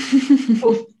 Both.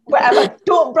 Both. Whatever.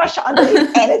 Don't brush it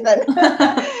underneath anything.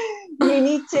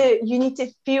 You need to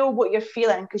feel what you're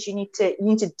feeling, because you need to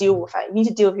deal with it. You need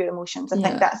to deal with your emotions. I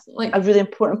think that's like a really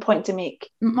important point to make.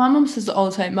 My mum says it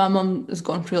all the time. My mum has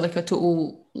gone through like a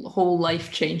total whole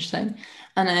life change thing,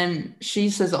 and she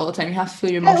says it all the time. You have to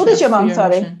feel your emotion. How old is your mum?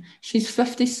 Sorry, she's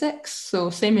 56, so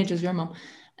same age as your mum.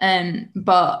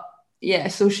 But yeah,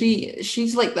 so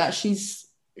she's like that.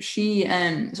 She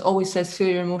always says feel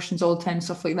your emotions all the time,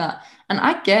 stuff like that, and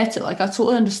I get it, like I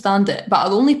totally understand it, but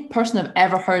the only person I've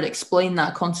ever heard explain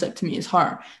that concept to me is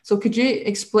her. So could you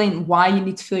explain why you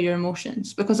need to feel your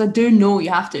emotions? Because I do know you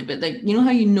have to, but like, you know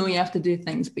how you have to do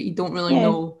things but you don't really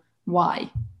know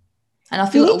why, and I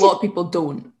feel like a lot of people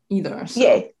don't either.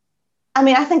 So. I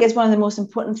mean, I think it's one of the most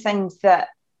important things that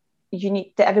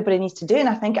everybody needs to do, and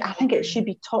I think it should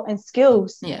be taught in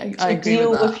schools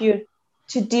to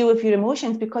deal with your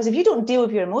emotions, because if you don't deal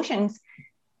with your emotions,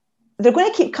 they're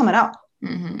going to keep coming up.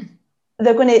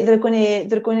 They're going to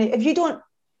if you don't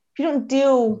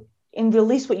deal and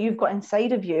release what you've got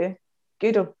inside of you,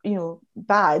 good or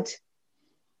bad,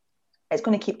 it's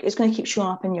going to keep showing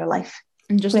up in your life,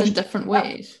 and just in different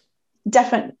ways.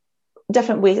 Different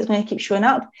ways it's going to keep showing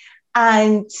up,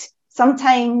 and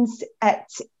sometimes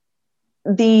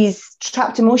these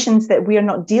trapped emotions that we are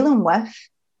not dealing with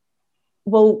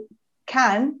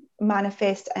can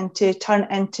manifest into turn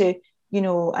into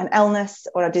an illness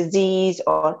or a disease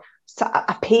or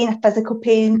a pain, a physical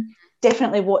pain.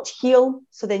 Definitely watch Heal,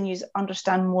 so then you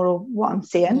understand more of what I'm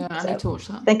saying. Yeah, I need to watch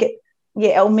that. I think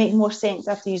it'll make more sense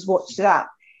after you watch that.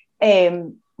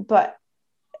 But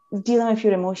dealing with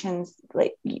your emotions,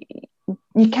 like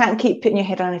you can't keep putting your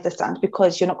head underneath the sand,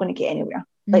 because you're not going to get anywhere.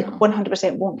 Like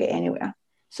 100% won't get anywhere.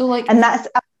 So like, and that's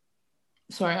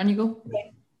sorry, on you go.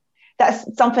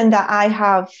 That's something that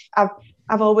I've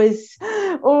I've always,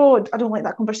 oh, I don't like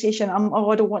that conversation.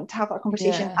 I don't want to have that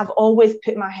conversation. Yeah. I've always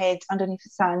put my head underneath the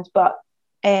sand. But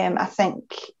I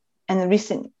think in the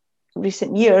recent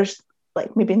years,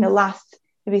 like maybe in the last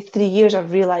maybe 3 years,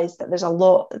 I've realised that there's a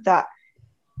lot that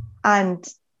I've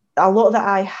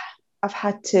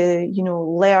had to,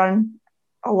 learn,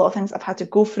 a lot of things I've had to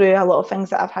go through, a lot of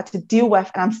things that I've had to deal with,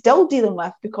 and I'm still dealing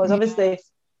with, because obviously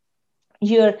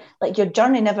your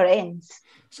journey never ends.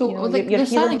 So your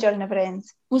healing journey never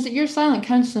ends. Was it your silent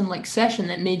counselling session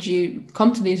that made you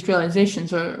come to these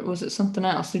realizations, or was it something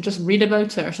else? You just read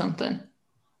about it or something?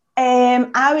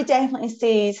 I would definitely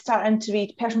say starting to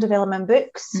read personal development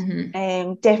books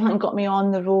definitely got me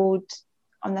on the road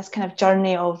on this kind of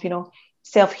journey of,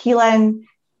 self-healing,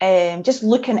 just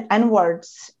looking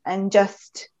inwards, and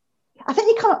just, I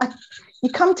think you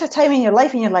come to a time in your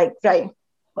life and you're like, right,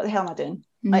 what the hell am I doing?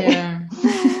 Yeah.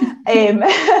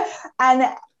 And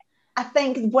I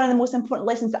think one of the most important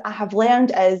lessons that I have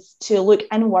learned is to look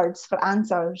inwards for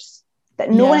answers,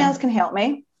 that no one else can help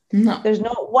me. No. There's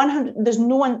no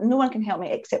one can help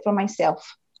me except for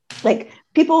myself. Like,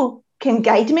 people can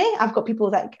guide me.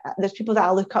 There's people that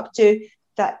I look up to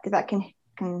that can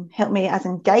help me, as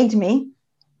in guide me,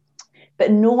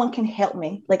 but no one can help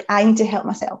me. Like, I need to help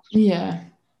myself. Yeah.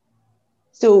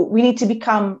 So we need to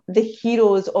become the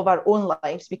heroes of our own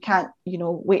lives. We can't, we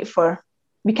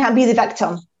can't be the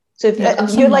victim. So if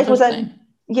your life was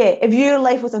if your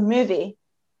life was a movie,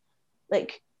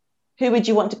 like, who would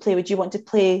you want to play? Would you want to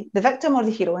play the victim or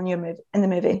the hero in the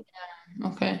movie? Yeah.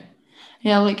 Okay.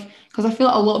 Yeah, because I feel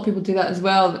like a lot of people do that as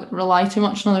well, that rely too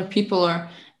much on other people or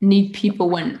need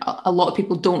people, when a lot of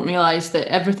people don't realize that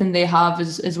everything they have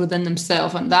is within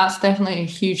themselves, and that's definitely a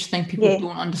huge thing people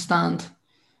don't understand.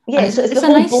 Yeah, so it's the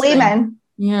whole blaming.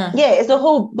 Yeah, it's the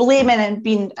whole blaming and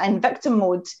being in victim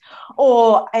mode.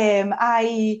 Or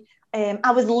I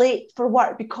was late for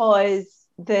work because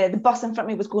the bus in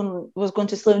front of me was going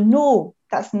too slow. No,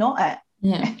 that's not it.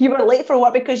 Yeah, you were late for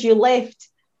work because you left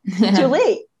too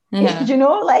late. Yeah.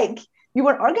 Like, you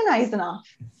weren't organized enough.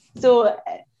 So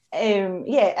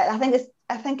I think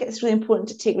it's really important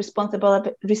to take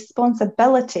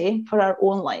responsibility for our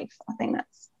own life. I think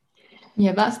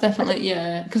that's definitely,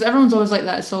 because everyone's always like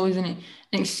that. It's always an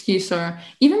excuse, or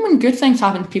even when good things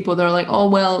happen to people, they're like, oh,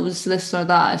 well, it was this or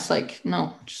that. It's like,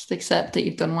 no, just accept that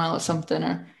you've done well at something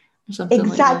or something.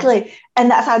 Exactly. Like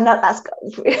that. And that's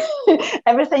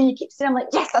everything you keep saying. I'm like,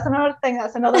 yes, that's another thing.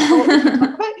 That's another thought we can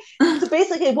talk about. So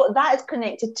basically what that is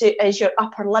connected to is your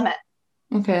upper limit.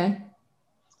 Okay.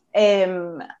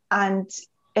 That's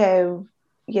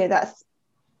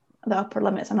the upper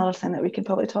limit is another thing that we can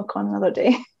probably talk on another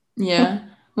day. Yeah.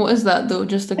 What is that though?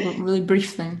 Just a really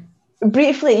brief thing.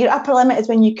 Briefly, your upper limit is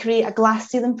when you create a glass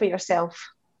ceiling for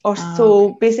yourself.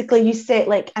 So basically you set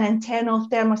like an internal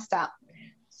thermostat.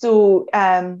 So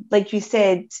like you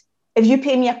said, if you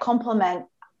pay me a compliment,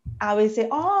 I would say,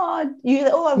 I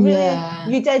don't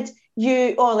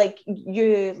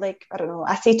know,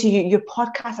 I say to you, your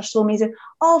podcasts are so amazing.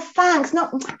 Oh, thanks.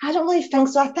 No, I don't really think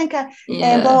so. I think blah,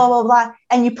 blah, blah, blah.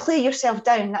 And you play yourself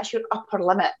down. That's your upper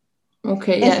limit.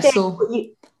 Okay, instead of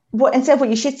what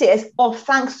you should say is, oh,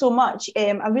 thanks so much.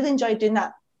 I really enjoyed doing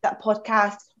that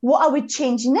podcast. What I would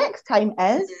change next time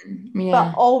is,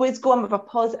 but always go on with a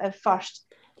positive first.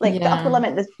 Like the upper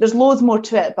limit, there's loads more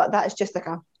to it, but that is just like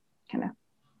a kind of.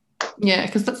 Yeah,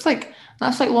 because that's like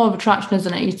law of attraction,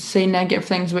 isn't it? You say negative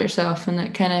things about yourself and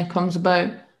it kind of comes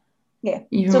about. Yeah.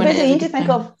 So basically you need to think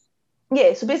of,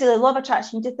 so basically law of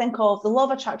attraction, you need to think of the law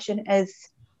of attraction is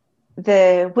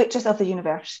the waitress of the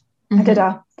universe. Mm-hmm.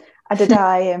 I did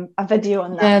a video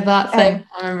on that. Yeah, that thing.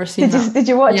 I remember seeing that. Did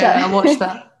you watch it? Yeah, I watched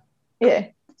that. Yeah.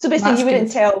 So basically you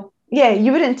wouldn't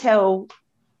tell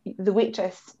the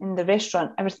waitress in the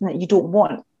restaurant everything that you don't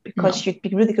want, because she'd be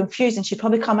really confused, and she'd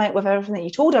probably come out with everything that you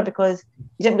told her because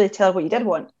you didn't really tell her what you did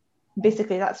want.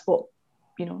 Basically, that's what,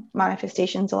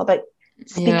 manifestation's all about,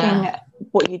 speaking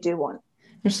what you do want.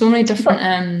 There's so many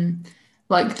different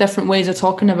different ways of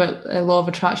talking about law of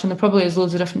attraction. There probably is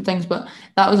loads of different things, but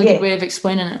that was a good way of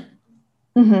explaining it.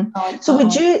 Mm-hmm. So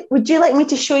would you like me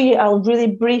to show you a really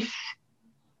brief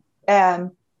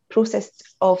process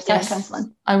of silent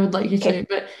counselling? I would like you to,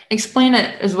 but explain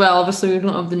it as well. Obviously, we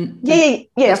don't have the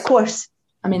of course.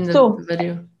 I mean the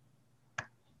video.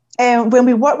 When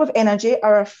we work with energy,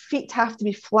 our feet have to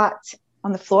be flat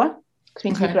on the floor because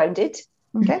we need to be grounded.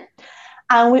 Okay. Mm-hmm.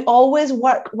 And we always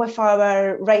work with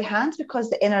our right hand because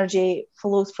the energy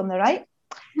flows from the right.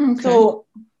 Okay. So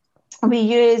we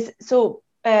use it's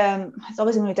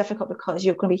always going to be difficult because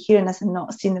you're going to be hearing this and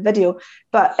not seeing the video.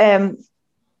 But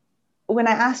when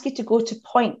I ask you to go to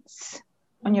points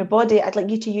on your body, I'd like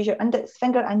you to use your index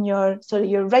finger and your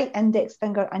right index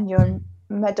finger and your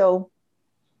middle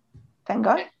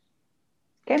finger.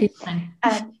 Okay. Peace sign.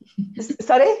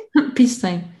 Sorry? Peace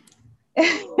sign.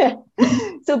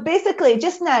 So basically,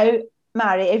 just now,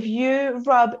 Mari, if you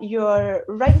rub your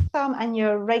right thumb and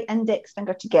your right index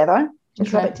finger together,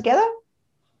 just rub it together.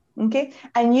 Okay.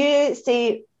 And you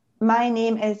say, my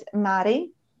name is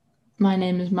Mari. My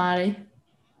name is Mari.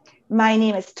 My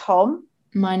name is Tom.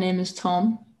 My name is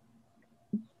Tom.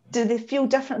 Do they feel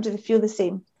different or do they feel the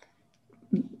same?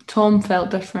 Tom felt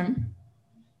different.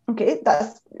 Okay,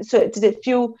 so did it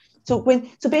feel so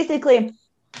basically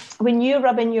when you're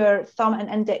rubbing your right thumb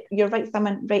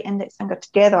and right index finger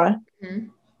together,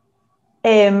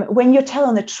 when you're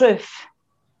telling the truth,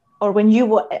 or when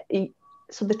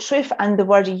so the truth and the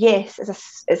word yes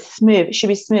is smooth, it should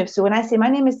be smooth. So when I say my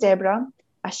name is Deborah,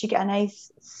 I should get a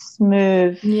nice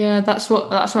smooth that's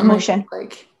what motion.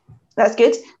 Like. That's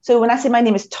good. So when I say my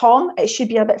name is Tom, it should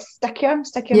be a bit stickier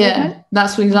movement.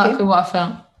 That's exactly what I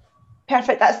felt.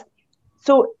 Perfect.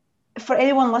 So for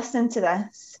anyone listening to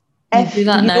this, if do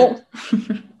that you now.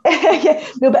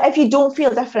 don't but if you don't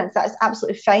feel a difference, that's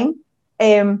absolutely fine.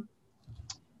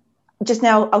 Just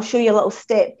now I'll show you a little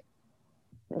step.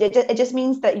 It just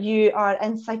means that you are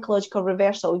in psychological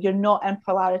reversal. You're not in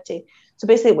polarity. So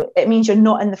basically it means you're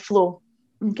not in the flow.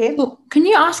 Okay. Well, can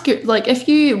you ask it, like, if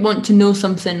you want to know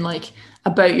something like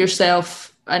about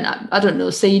yourself, and I don't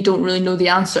know, say you don't really know the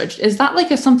answer, is that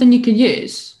like something you could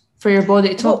use for your body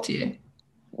to talk to you?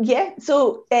 Yeah.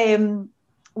 So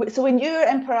when you're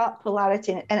in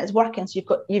polarity and it's working, so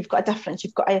you've got a difference.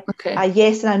 You've got a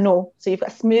yes and a no. So you've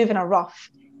got a smooth and a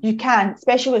rough. You can,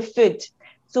 especially with food.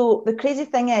 So the crazy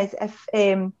thing is, if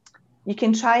you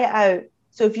can try it out.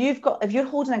 So if you're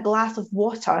holding a glass of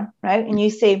water, right, and you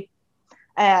say,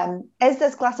 is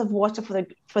this glass of water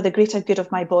for the greater good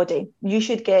of my body? You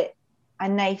should get a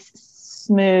nice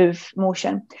smooth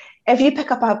motion. If you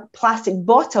pick up a plastic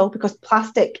bottle, because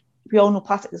plastic, we all know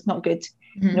plastic is not good.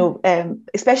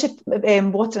 Especially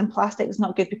water and plastic is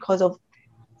not good because of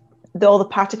all the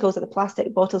particles that the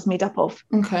plastic bottle is made up of.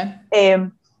 Okay.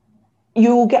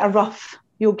 You'll get a rough.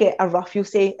 You'll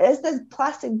say, is this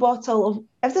plastic bottle of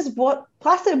water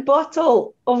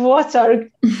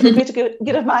for the greater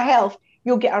good of my health?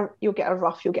 You'll get a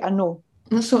rough. You'll get a no.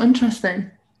 That's so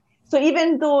interesting. So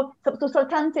even though, so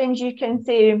sometimes you can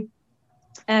say,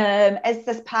 is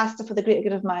this pasta for the greater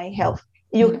good of my health?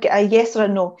 You'll get a yes or a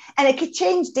no. And it could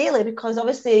change daily, because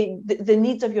obviously the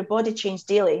needs of your body change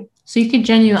daily. So you could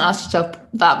genuinely ask yourself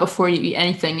that before you eat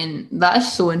anything, and that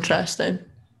is so interesting.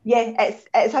 Yeah, it's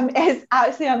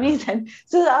actually amazing.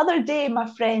 So the other day, my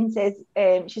friend says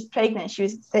she's pregnant. She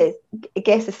says,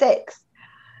 guess the sex.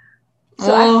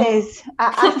 So I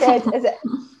said, is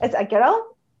it a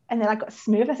girl? And then I got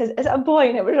smooth. I said, is it a boy?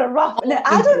 And it was a rough. And then,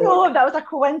 I don't know if that was a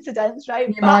coincidence,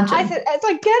 right? But I said, it's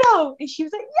a girl. And she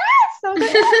was like, yes. I was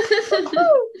like, oh, so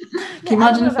cool. Can you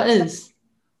imagine if it is?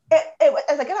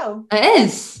 It is a girl. It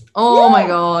is? Oh my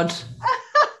God.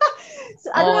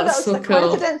 So I don't know if that was a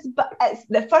coincidence, but it's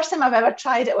the first time I've ever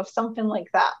tried it with something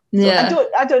like that. So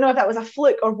I don't know if that was a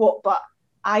fluke or what, but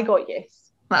I got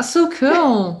yes. That's so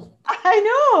cool. I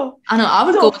know. I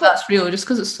would go with that's real, just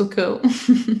because it's so cool.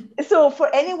 So for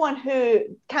anyone who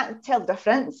can't tell the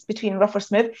difference between rough or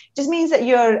smooth, just means that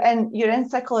you're in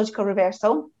psychological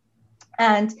reversal.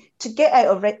 And to get out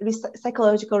of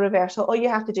psychological reversal, all you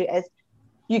have to do is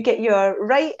you get your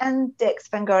right index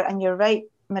finger and your right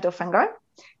middle finger,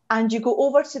 and you go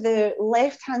over to the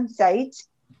left-hand side.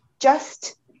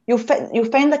 You'll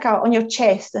find like on your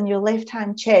chest, on your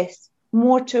left-hand chest,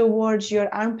 more towards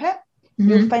your armpit.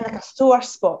 You'll find like a sore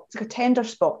spot. It's like a tender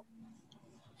spot.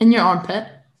 In your armpit?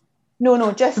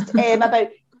 No, just about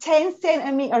 10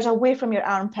 centimeters away from your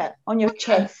armpit, on your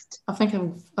chest. I think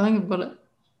I've got it.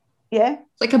 Yeah?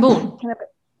 It's like a bone.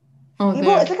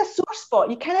 It's like a sore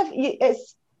spot.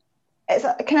 It's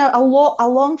kind of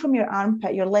along from your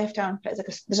armpit, your left armpit.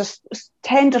 There's a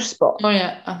tender spot. Oh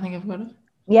yeah, I think I've got it.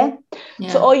 Yeah?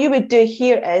 So all you would do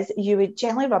here is you would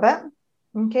gently rub it.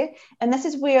 Okay, and this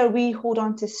is where we hold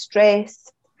on to stress.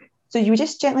 So you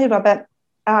just gently rub it.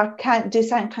 I can't do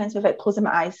certain kinds without closing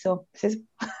my eyes, so this is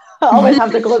I always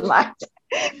have to close my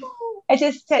eyes. It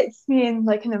just sets me in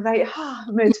like in the right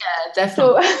mood. Yeah,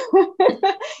 definitely.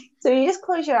 So you just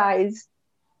close your eyes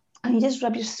and you just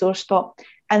rub your sore spot,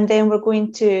 and then we're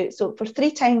going to. So for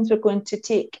 3 times, we're going to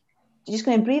take. You're just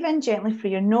going to breathe in gently through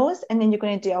your nose, and then you're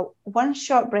going to do one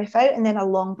short breath out and then a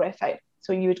long breath out.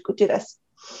 So you would go do this.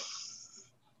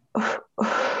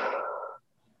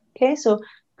 Okay, so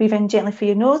breathe in gently through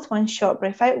your nose, one short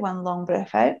breath out, one long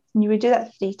breath out, and you would do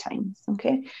that 3 times.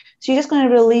 Okay, so you're just going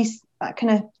to release that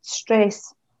kind of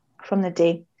stress from the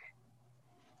day.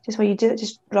 Just while you do it,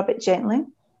 just rub it gently.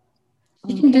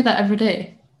 You can do that every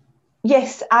day?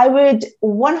 Yes, I would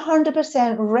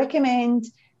 100% recommend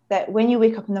that when you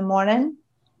wake up in the morning,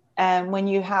 when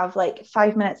you have like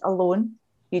 5 minutes alone,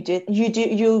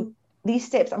 these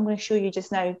steps I'm going to show you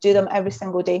just now, do them every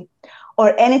single day.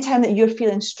 Or anytime that you're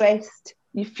feeling stressed,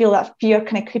 you feel that fear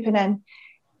kind of creeping in,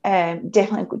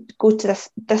 definitely go to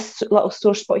this little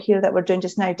sore spot here that we're doing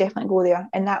just now. Definitely go there,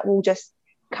 and that will just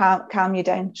calm you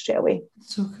down straight away.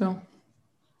 So cool.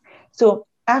 So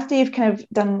after you've kind of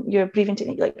done your breathing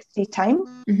technique like 3 times,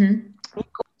 you go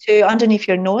to underneath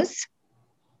your nose.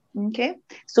 Okay,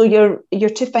 so your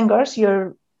 2 fingers,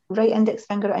 your right index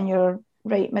finger and your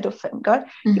right middle finger,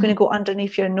 you're going to go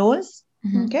underneath your nose.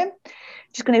 Okay,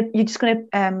 you're just going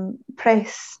to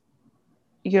press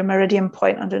your meridian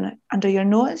point under your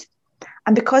nose.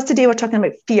 And because today we're talking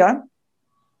about fear,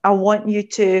 I want you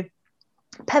to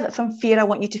pivot from fear. I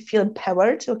want you to feel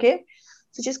empowered. Okay,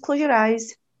 so just close your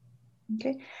eyes.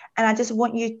 Okay, and I just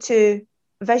want you to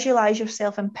visualize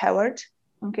yourself empowered.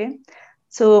 Okay,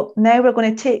 so now we're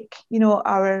going to take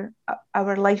our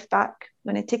life back.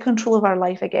 We're going to take control of our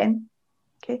life again.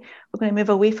 Okay, we're going to move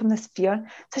away from this fear. So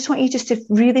I just want you just to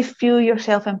really feel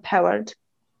yourself empowered.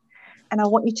 And I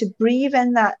want you to breathe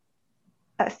in that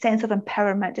sense of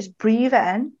empowerment. Just breathe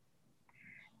it in.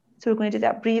 So we're going to do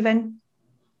that breathing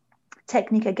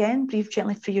technique again. Breathe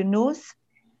gently through your nose.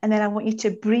 And then I want you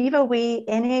to breathe away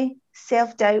any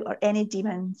self-doubt or any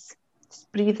demons.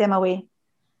 Just breathe them away.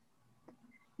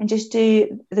 And just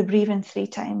do the breathing 3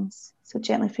 times. So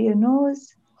gently through your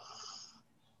nose.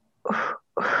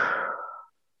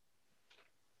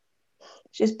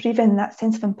 Just breathe in that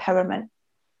sense of empowerment.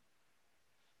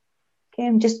 Okay,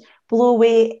 and just blow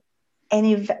away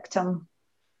any victim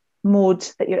mode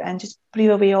that you're in. Just breathe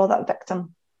away all that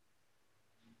victim.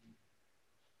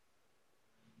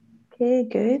 Okay,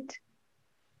 good.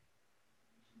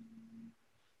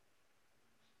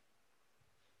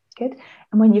 Good.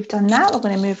 And when you've done that, we're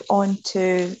going to move on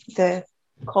to the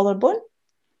collarbone.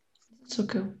 So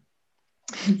cool.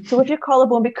 So with your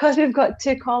collarbone, because we've got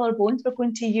 2 collarbones, we're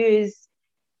going to use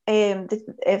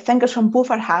the fingers from both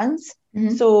our hands.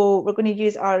 So we're going to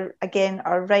use our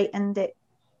right index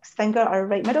finger, our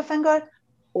right middle finger,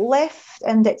 left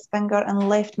index finger and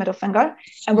left middle finger,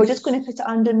 and we're just going to put it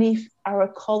underneath our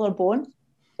collarbone,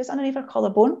 just underneath our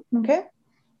collarbone. Okay,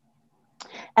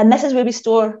 and this is where we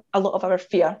store a lot of our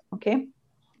fear. Okay,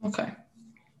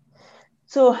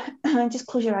 so just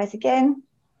close your eyes again.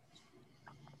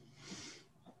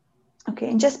 Okay,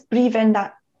 and just breathe in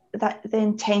the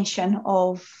intention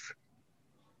of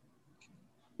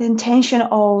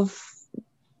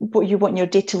what you want your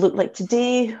day to look like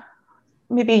today.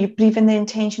 Maybe you breathe in the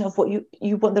intention of what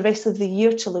you want the rest of the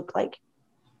year to look like.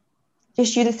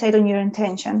 Just you decide on your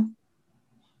intention.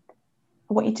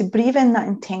 I want you to breathe in that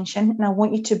intention, and I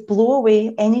want you to blow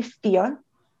away any fear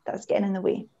that's getting in the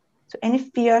way. So any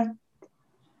fear,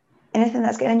 anything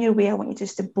that's getting in your way, I want you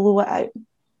just to blow it out.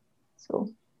 So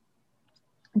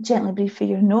gently breathe through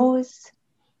your nose.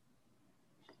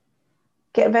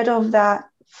 Get rid of that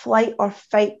flight or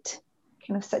fight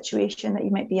kind of situation that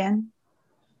you might be in.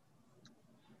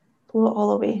 Blow it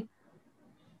all away.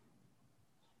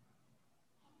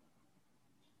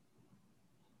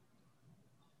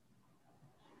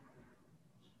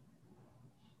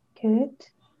 Good.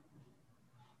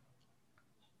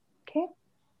 Okay.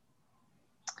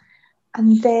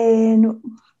 And then,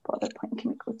 what other point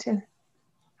can we go to?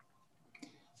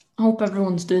 I hope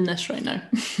everyone's doing this right now.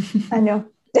 I know.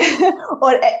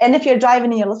 And if you're driving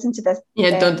and you're listening to this,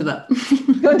 don't do that.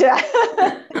 Don't do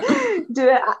it. Do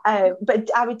it. But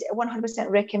I would 100%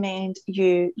 recommend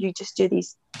you just do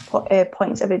these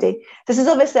points every day. This is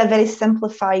obviously a very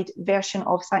simplified version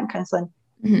of silent counselling.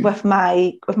 With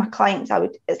my clients.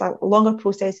 It's a longer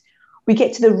process. We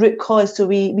get to the root cause, so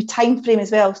we time frame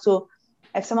as well. So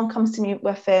if someone comes to me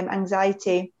with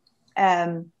anxiety,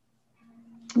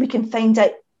 we can find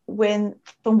out when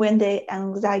the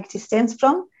anxiety stems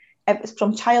from, if it's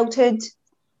from childhood,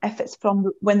 if it's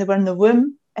from when they were in the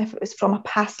womb, if it was from a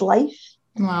past life.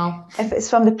 Wow. If it's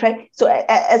from so it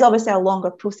is obviously a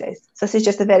longer process. So this is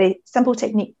just a very simple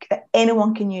technique that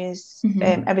anyone can use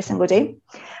every single day.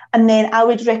 And then I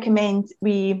would recommend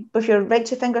with your right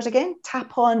 2 fingers again,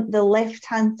 tap on the left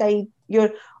hand side.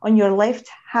 On your left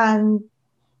hand.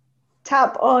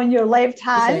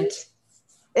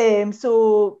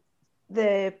 So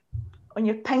on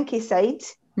your pinky side.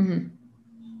 Have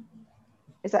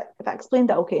I explained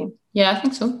that okay? Yeah, I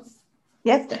think so.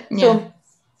 Yeah. So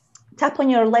tap on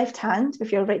your left hand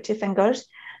with your right 2 fingers,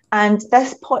 and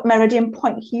this meridian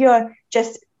point here,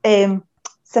 just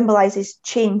symbolizes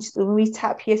change. So when we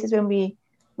tap here, this is when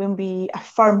we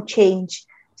affirm change.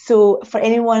 So for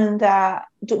anyone that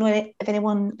don't know if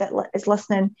anyone that is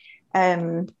listening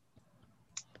says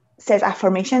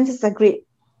affirmations, it's a great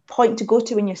point to go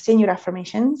to when you're saying your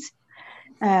affirmations.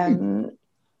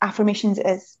 Affirmations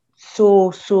is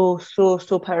so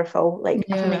powerful. Like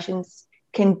affirmations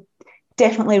can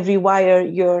definitely rewire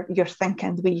your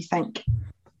thinking, the way you think.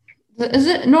 Is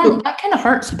it normal? That kind of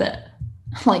hurts a bit.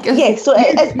 So it's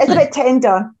a bit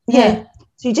tender. Yeah.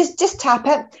 So you just tap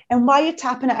it, and while you're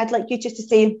tapping it, I'd like you just to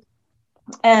say,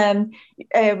 I'm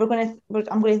going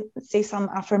to say some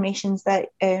affirmations that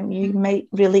you might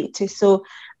relate to. So,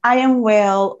 I am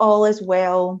well, all is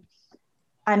well.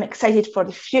 I'm excited for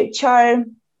the future.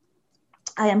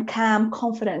 I am calm,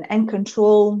 confident, and in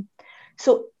control.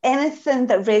 So anything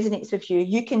that resonates with you,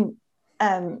 you can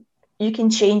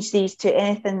change these to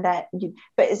anything that you.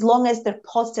 But as long as they're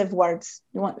positive words,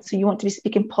 you want to be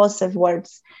speaking positive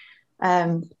words.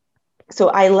 So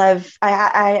I love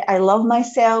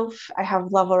myself. I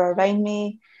have love around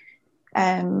me.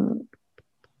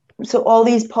 So all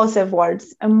these positive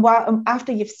words, and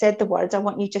after you've said the words, I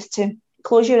want you just to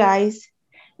close your eyes.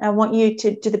 And I want you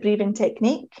to do the breathing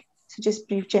technique. So just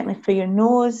breathe gently through your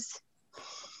nose.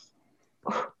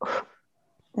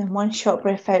 Then one short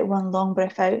breath out, one long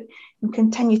breath out, and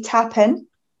continue tapping.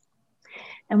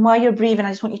 And while you're breathing,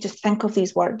 I just want you to think of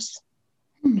these words.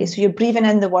 Okay, so you're breathing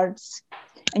in the words,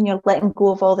 and you're letting go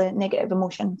of all the negative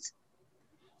emotions.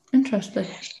 Interesting.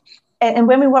 And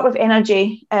when we work with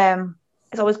energy,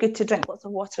 it's always good to drink lots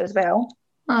of water as well.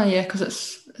 Oh yeah, because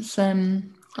it's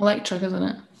electric, isn't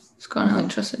it? It's got an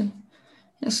electricity.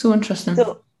 It's so interesting.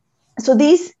 So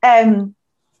these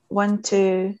 1,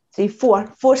 2, 3,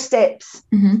 4 steps,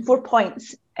 4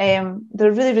 points. They're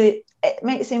really, it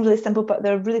might seem really simple, but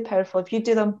they're really powerful. If you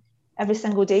do them every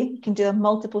single day, you can do them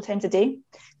multiple times a day.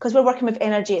 Because we're working with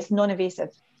energy, it's non-invasive,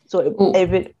 so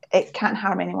it can't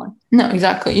harm anyone. No,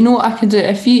 exactly. You know what I can do?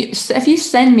 If you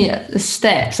send me the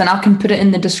steps, and I can put it in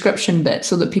the description bit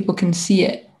so that people can see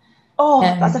it. Oh,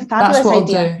 that's a fabulous That's what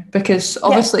idea. I'll do, because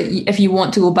obviously if you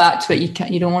want to go back to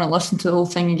it, you don't want to listen to the whole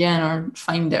thing again or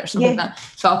find it or something like that.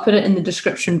 So I'll put it in the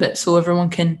description bit so everyone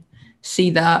can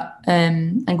see that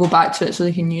and go back to it so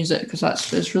they can use it, because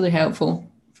it's really helpful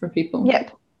for people.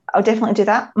 Yep, I'll definitely do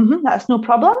that. That's no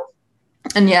problem.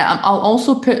 And I'll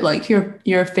also put like your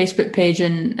Facebook page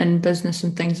and business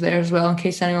and things there as well, in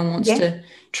case anyone wants to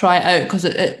try it out, because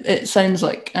it sounds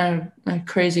like a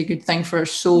crazy good thing for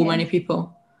so many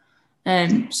people.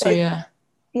 Yeah,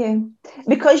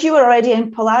 because you were already in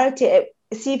polarity.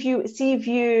 See if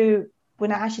you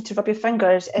when I asked you to rub your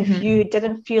fingers, if you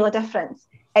didn't feel a difference.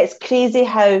 It's crazy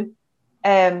how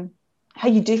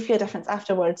you do feel a difference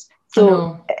afterwards.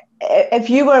 So if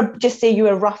you were, just say you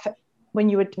were rough when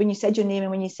you said your name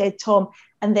and when you said Tom,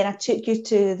 and then I took you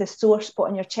to the sore spot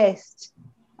on your chest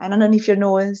and underneath your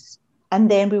nose,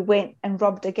 and then we went and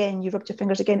rubbed again, you rubbed your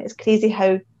fingers again, it's crazy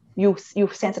how you'll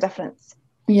sense a difference.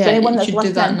 Yeah, so anyone you that's should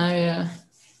listening, do that now,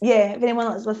 if anyone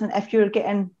that's listening, if you're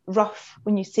getting rough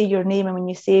when you say your name and when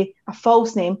you say a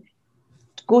false name,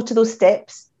 go to those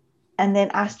steps and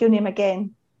then ask your name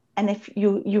again, and if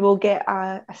you will get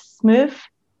a smooth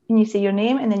when you say your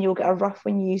name, and then you'll get a rough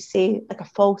when you say like a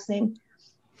false name.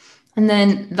 And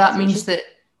then that means that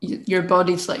your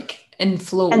body's like in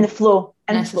flow. In the flow.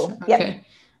 Okay. Yep.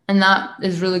 And that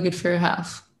is really good for your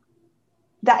health.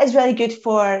 That is really good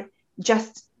for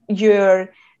just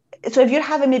so if you're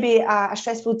having maybe a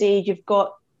stressful day, you've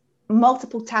got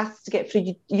multiple tasks to get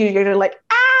through, you're like,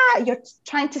 you're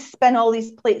trying to spin all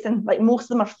these plates and like most of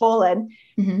them are falling.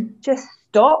 Just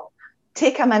stop,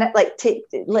 take a minute,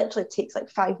 it literally takes like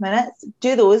 5 minutes,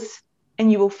 do those, and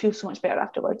you will feel so much better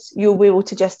afterwards. You'll be able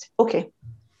to just, okay,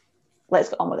 let's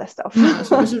get on with this stuff.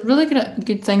 So it's a really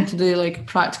good thing to do, like a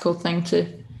practical thing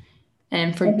to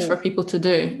for people to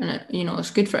do, and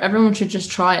it's good for everyone. Should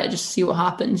just try it, just see what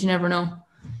happens. You never know.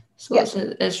 So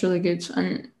it's really good,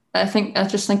 and I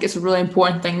just think it's a really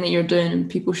important thing that you're doing, and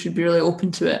people should be really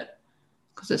open to it,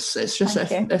 because it's just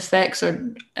affects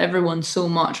everyone so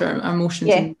much, our emotions,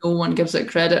 and no one gives it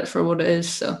credit for what it is.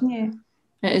 So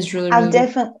it is really.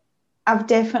 I've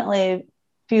definitely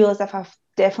feel as if I've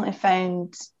definitely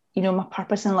found my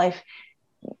purpose in life,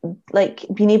 like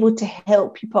being able to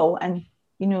help people and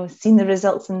seeing the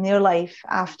results in their life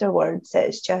afterwards.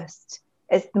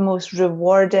 It's the most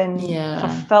rewarding,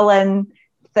 fulfilling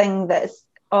thing that's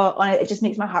it just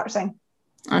makes my heart sing.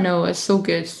 I know, it's so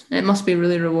good. It must be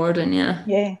really rewarding.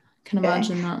 I can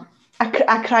imagine that.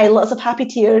 I cry lots of happy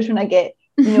tears when I get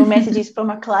messages from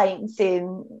a client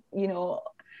saying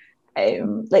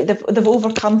like they've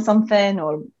overcome something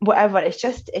or whatever. It's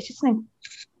just an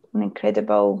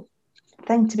incredible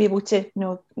thing to be able to,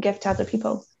 give to other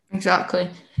people. Exactly.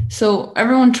 So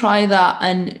everyone try that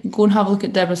and go and have a look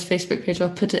at Deborah's Facebook page. I'll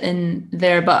put it in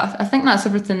there. But I think that's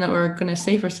everything that we're going to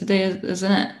say for today,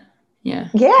 isn't it? Yeah.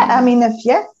 Yeah, I mean,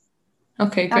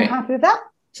 Okay, great. I'm happy with that.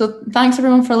 So thanks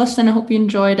everyone for listening. I hope you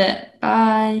enjoyed it.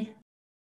 Bye.